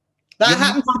 That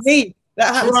happened to me.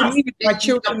 That happened to me with my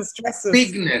children's stresses.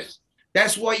 Bigness.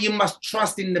 That's why you must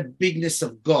trust in the bigness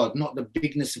of God, not the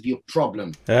bigness of your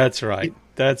problem. That's right.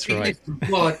 That's right. The bigness of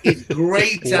God is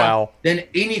greater than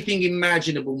anything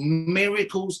imaginable.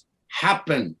 Miracles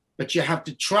happen, but you have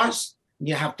to trust, and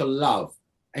you have to love,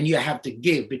 and you have to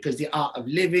give, because the art of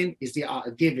living is the art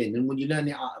of giving. And when you learn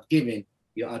the art of giving,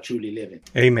 you are truly living.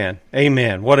 Amen.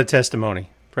 Amen. What a testimony.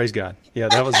 Praise God. Yeah,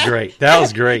 that was great. That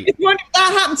was great.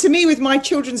 That happened to me with my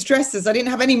children's dresses. I didn't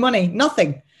have any money,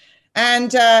 nothing.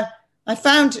 And I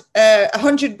found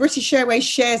 100 British Airways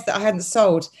shares that I hadn't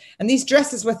sold. And these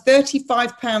dresses were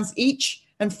 £35 each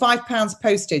and £5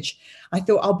 postage. I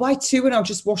thought, I'll buy 2 and I'll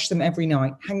just wash them every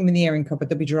night, hang them in the airing cupboard,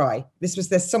 they'll be dry. This was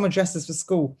their summer dresses for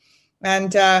school.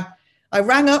 And I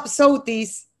rang up, sold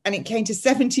these, and it came to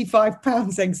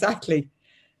 £75 exactly.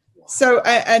 So,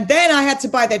 and then I had to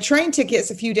buy their train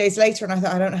tickets a few days later, and I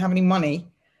thought, I don't have any money.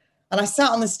 And I sat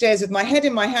on the stairs with my head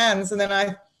in my hands, and then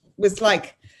I was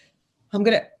like, I'm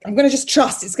gonna just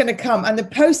trust it's gonna come. And the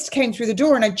post came through the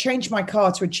door, and I changed my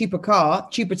car to a cheaper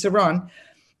to run.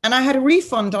 And I had a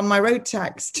refund on my road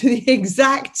tax to the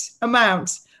exact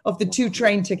amount of the 2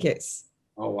 train tickets.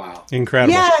 Oh, wow.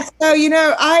 Incredible. Yeah, so, you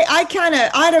know, I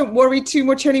don't worry too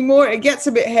much anymore. It gets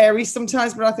a bit hairy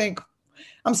sometimes, but I think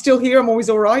I'm still here. I'm always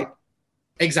all right.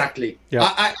 Exactly.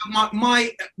 Yeah.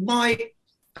 My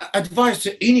advice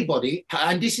to anybody,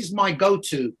 and this is my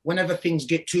go-to whenever things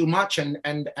get too much, and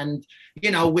you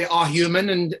know, we are human,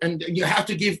 and you have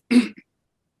to give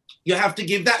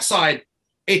that side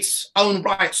its own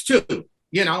rights too,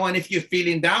 you know. And if you're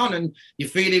feeling down and you're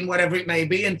feeling whatever it may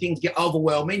be and things get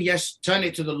overwhelming, yes, turn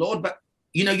it to the Lord. But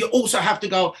you know, you also have to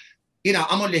go, you know,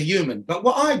 I'm only human. But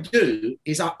what I do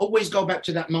is I always go back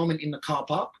to that moment in the car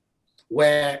park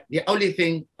where the only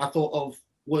thing I thought of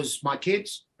was my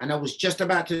kids, and I was just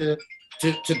about to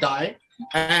die.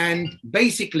 And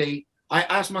basically, I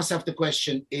asked myself the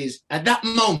question is, at that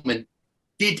moment,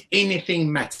 did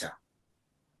anything matter?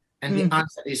 And the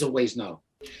answer is always no.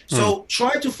 So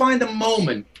try to find a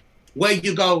moment where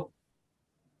you go,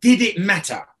 did it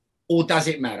matter or does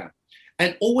it matter?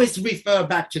 And always refer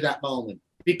back to that moment,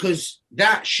 because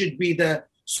that should be the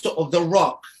sort of the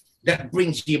rock that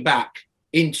brings you back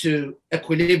into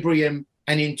equilibrium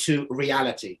and into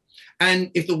reality.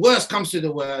 And if the worst comes to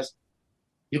the worst,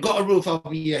 you've got a roof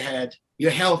over your head,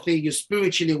 you're healthy, you're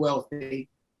spiritually wealthy,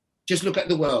 just look at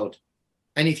the world.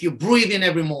 And if you're breathing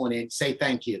every morning, say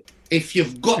thank you. If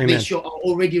you've got this, you're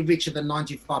already richer than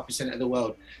 95% of the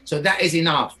world. So that is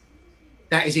enough.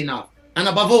 That is enough. And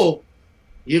above all,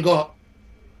 you got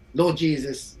Lord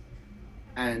Jesus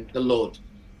and the Lord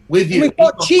with you. We've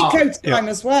got Chico time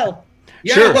as well.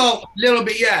 Yeah, well, a little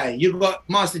bit, yeah. You've got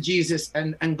Master Jesus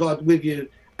and God with you,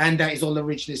 and that is all the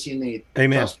richness you need.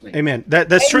 Amen. Amen.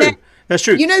 That's true. That's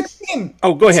true. You know, Tim.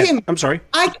 Oh, go ahead. Tim, I'm sorry.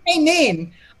 I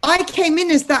came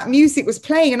in as that music was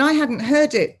playing, and I hadn't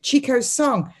heard it, Chico's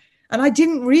song, and I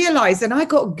didn't realize, and I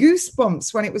got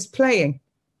goosebumps when it was playing.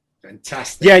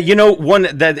 Fantastic. Yeah, you know,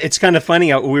 it's kind of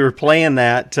funny. We were playing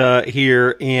that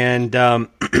here, and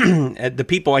the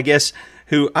people, I guess,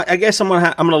 who I guess I'm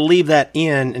gonna leave that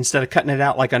in instead of cutting it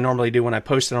out like I normally do when I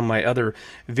post it on my other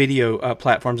video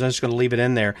platforms. I'm just gonna leave it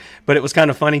in there. But it was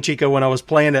kind of funny, Chico, when I was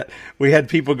playing it, we had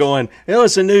people going, "Oh,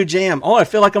 it's a new jam. Oh, I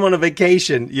feel like I'm on a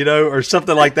vacation," you know, or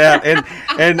something like that.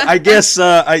 And I guess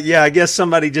I guess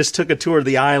somebody just took a tour of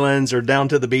the islands or down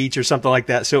to the beach or something like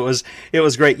that. So it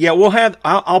was great. Yeah,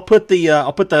 I'll put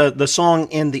the song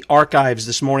in the archives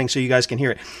this morning so you guys can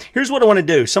hear it. Here's what I want to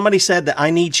do. Somebody said that I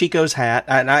need Chico's hat,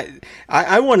 and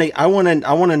I want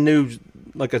a new,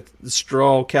 like a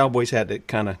straw Cowboys hat that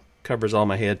kind of covers all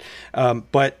my head.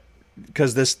 But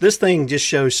because this thing just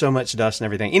shows so much dust and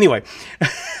everything. Anyway,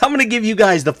 I'm going to give you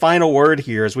guys the final word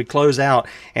here as we close out.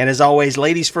 And as always,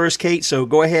 ladies first, Kate. So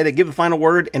go ahead and give the final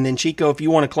word. And then Chico, if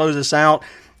you want to close us out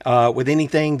with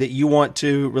anything that you want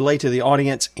to relate to the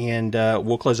audience, and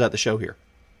we'll close out the show here.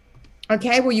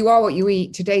 Okay, well, you are what you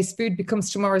eat. Today's food becomes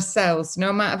tomorrow's sales. No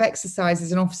amount of exercise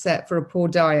is an offset for a poor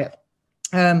diet.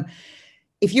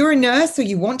 If you're a nurse or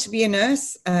you want to be a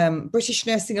nurse, British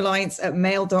Nursing Alliance at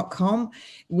mail.com.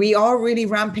 We are really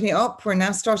ramping it up. We're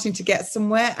now starting to get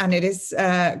somewhere, and it is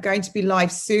going to be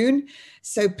live soon.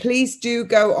 So please do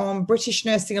go on British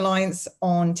Nursing Alliance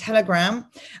on Telegram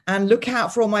and look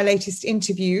out for all my latest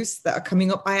interviews that are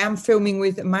coming up. I am filming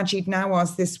with Majid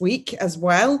Nawaz this week as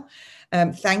well.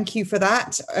 Thank you for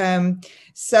that.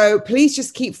 So please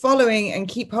just keep following and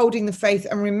keep holding the faith.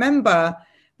 And remember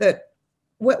that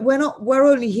we're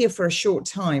only here for a short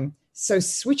time. So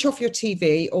switch off your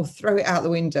TV or throw it out the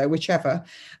window, whichever.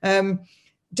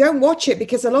 Don't watch it,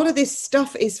 because a lot of this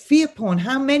stuff is fear porn.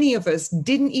 How many of us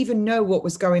didn't even know what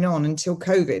was going on until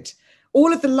COVID?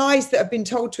 All of the lies that have been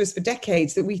told to us for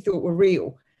decades that we thought were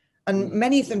real. And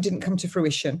many of them didn't come to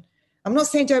fruition. I'm not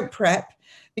saying don't prep,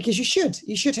 because you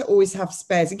should always have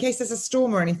spares in case there's a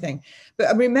storm or anything.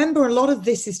 But remember, a lot of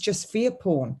this is just fear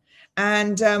porn.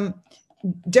 And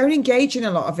don't engage in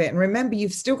a lot of it. And remember,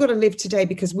 you've still got to live today,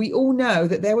 because we all know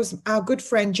that there was our good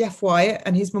friend Jeff Wyatt,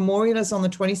 and his memorial is on the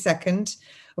 22nd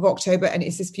of October, and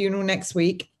it's his funeral next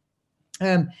week.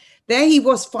 There he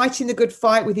was fighting the good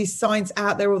fight with his signs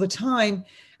out there all the time,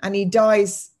 and he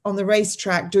dies on the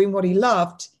racetrack doing what he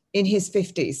loved in his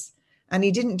 50s. And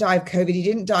he didn't die of COVID. He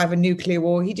didn't die of a nuclear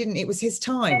war. It was his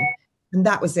time, and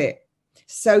that was it.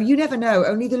 So you never know.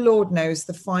 Only the Lord knows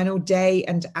the final day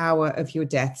and hour of your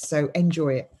death. So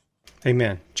enjoy it.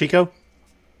 Amen. Chico?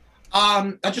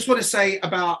 I just want to say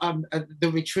about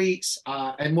the retreats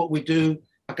and what we do.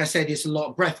 Like I said, it's a lot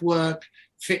of breath work,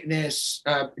 fitness,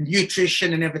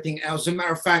 nutrition, and everything else. As a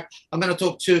matter of fact, I'm going to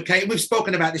talk to Kate. We've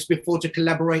spoken about this before, to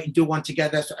collaborate and do one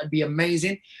together. So it'd be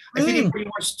amazing. If anybody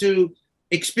wants to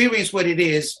experience what it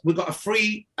is, we've got a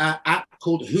free app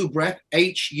called Who Breath,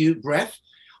 H-U Breath.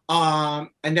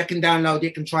 And they can download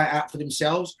it and try it out for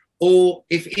themselves. Or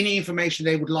if any information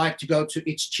they would like to go to,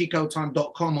 it's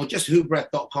chicotime.com or just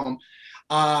whobreath.com.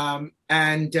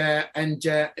 And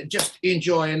just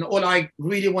enjoy. And all I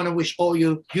really want to wish all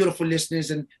you beautiful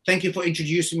listeners, and thank you for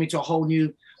introducing me to a whole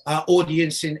new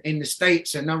audience in the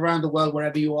States and around the world,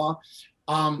 wherever you are.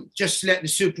 Just let the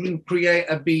Supreme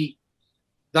Creator be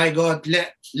thy God.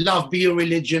 Let love be your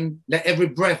religion. Let every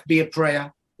breath be a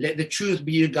prayer. Let the truth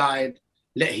be your guide.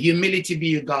 Let humility be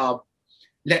your garb.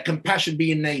 Let compassion be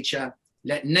your nature.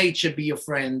 Let nature be your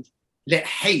friend. Let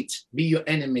hate be your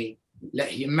enemy. Let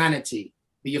humanity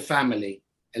be your family.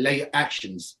 And let your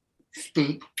actions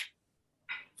speak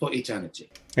for eternity.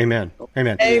 Amen.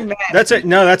 Amen. Amen. That's it.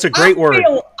 No, that's a great word.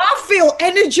 I feel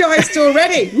energized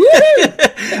already.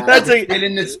 That's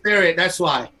in the spirit. That's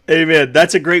why. Amen.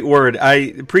 That's a great word. I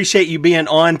appreciate you being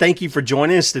on. Thank you for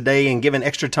joining us today and giving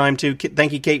extra time to.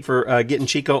 Thank you, Kate, for getting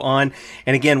Chico on.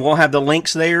 And again, we'll have the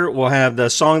links there. We'll have the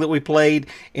song that we played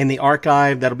in the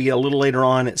archive. That'll be a little later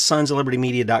on at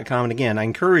sonsoflibertymedia.com. And again, I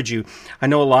encourage you. I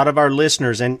know a lot of our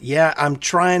listeners, and yeah, I'm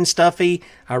trying, Stuffy.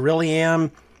 I really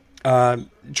am.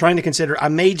 Trying to consider, I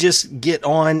may just get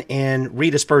on and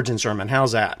read a Spurgeon sermon.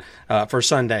 How's that for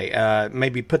Sunday?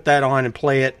 Maybe put that on and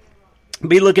play it.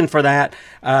 Be looking for that.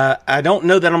 I don't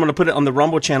know that I'm going to put it on the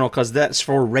Rumble channel because that's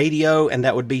for radio, and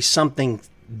that would be something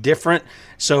different.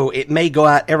 So it may go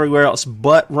out everywhere else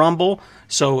but Rumble.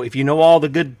 So if you know all the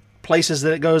good places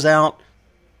that it goes out,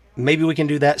 maybe we can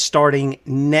do that starting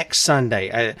next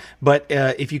Sunday. But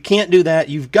if you can't do that,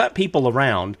 you've got people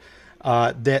around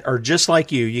that are just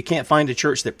like you. You can't find a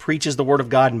church that preaches the Word of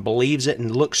God and believes it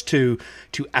and looks to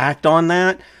act on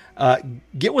that.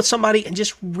 Get with somebody and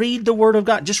just read the Word of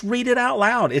God. Just read it out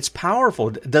loud. It's powerful.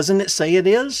 Doesn't it say it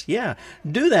is? Yeah.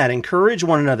 Do that. Encourage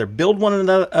one another. Build one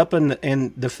another up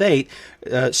in the faith.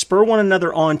 Spur one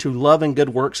another on to love and good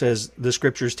works as the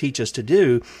Scriptures teach us to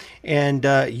do. And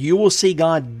you will see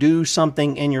God do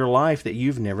something in your life that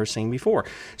you've never seen before.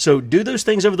 So do those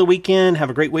things over the weekend.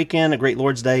 Have a great weekend, a great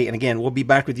Lord's Day. And again, we'll be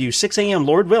back with you 6 a.m.,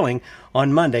 Lord willing,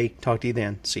 on Monday. Talk to you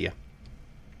then. See ya.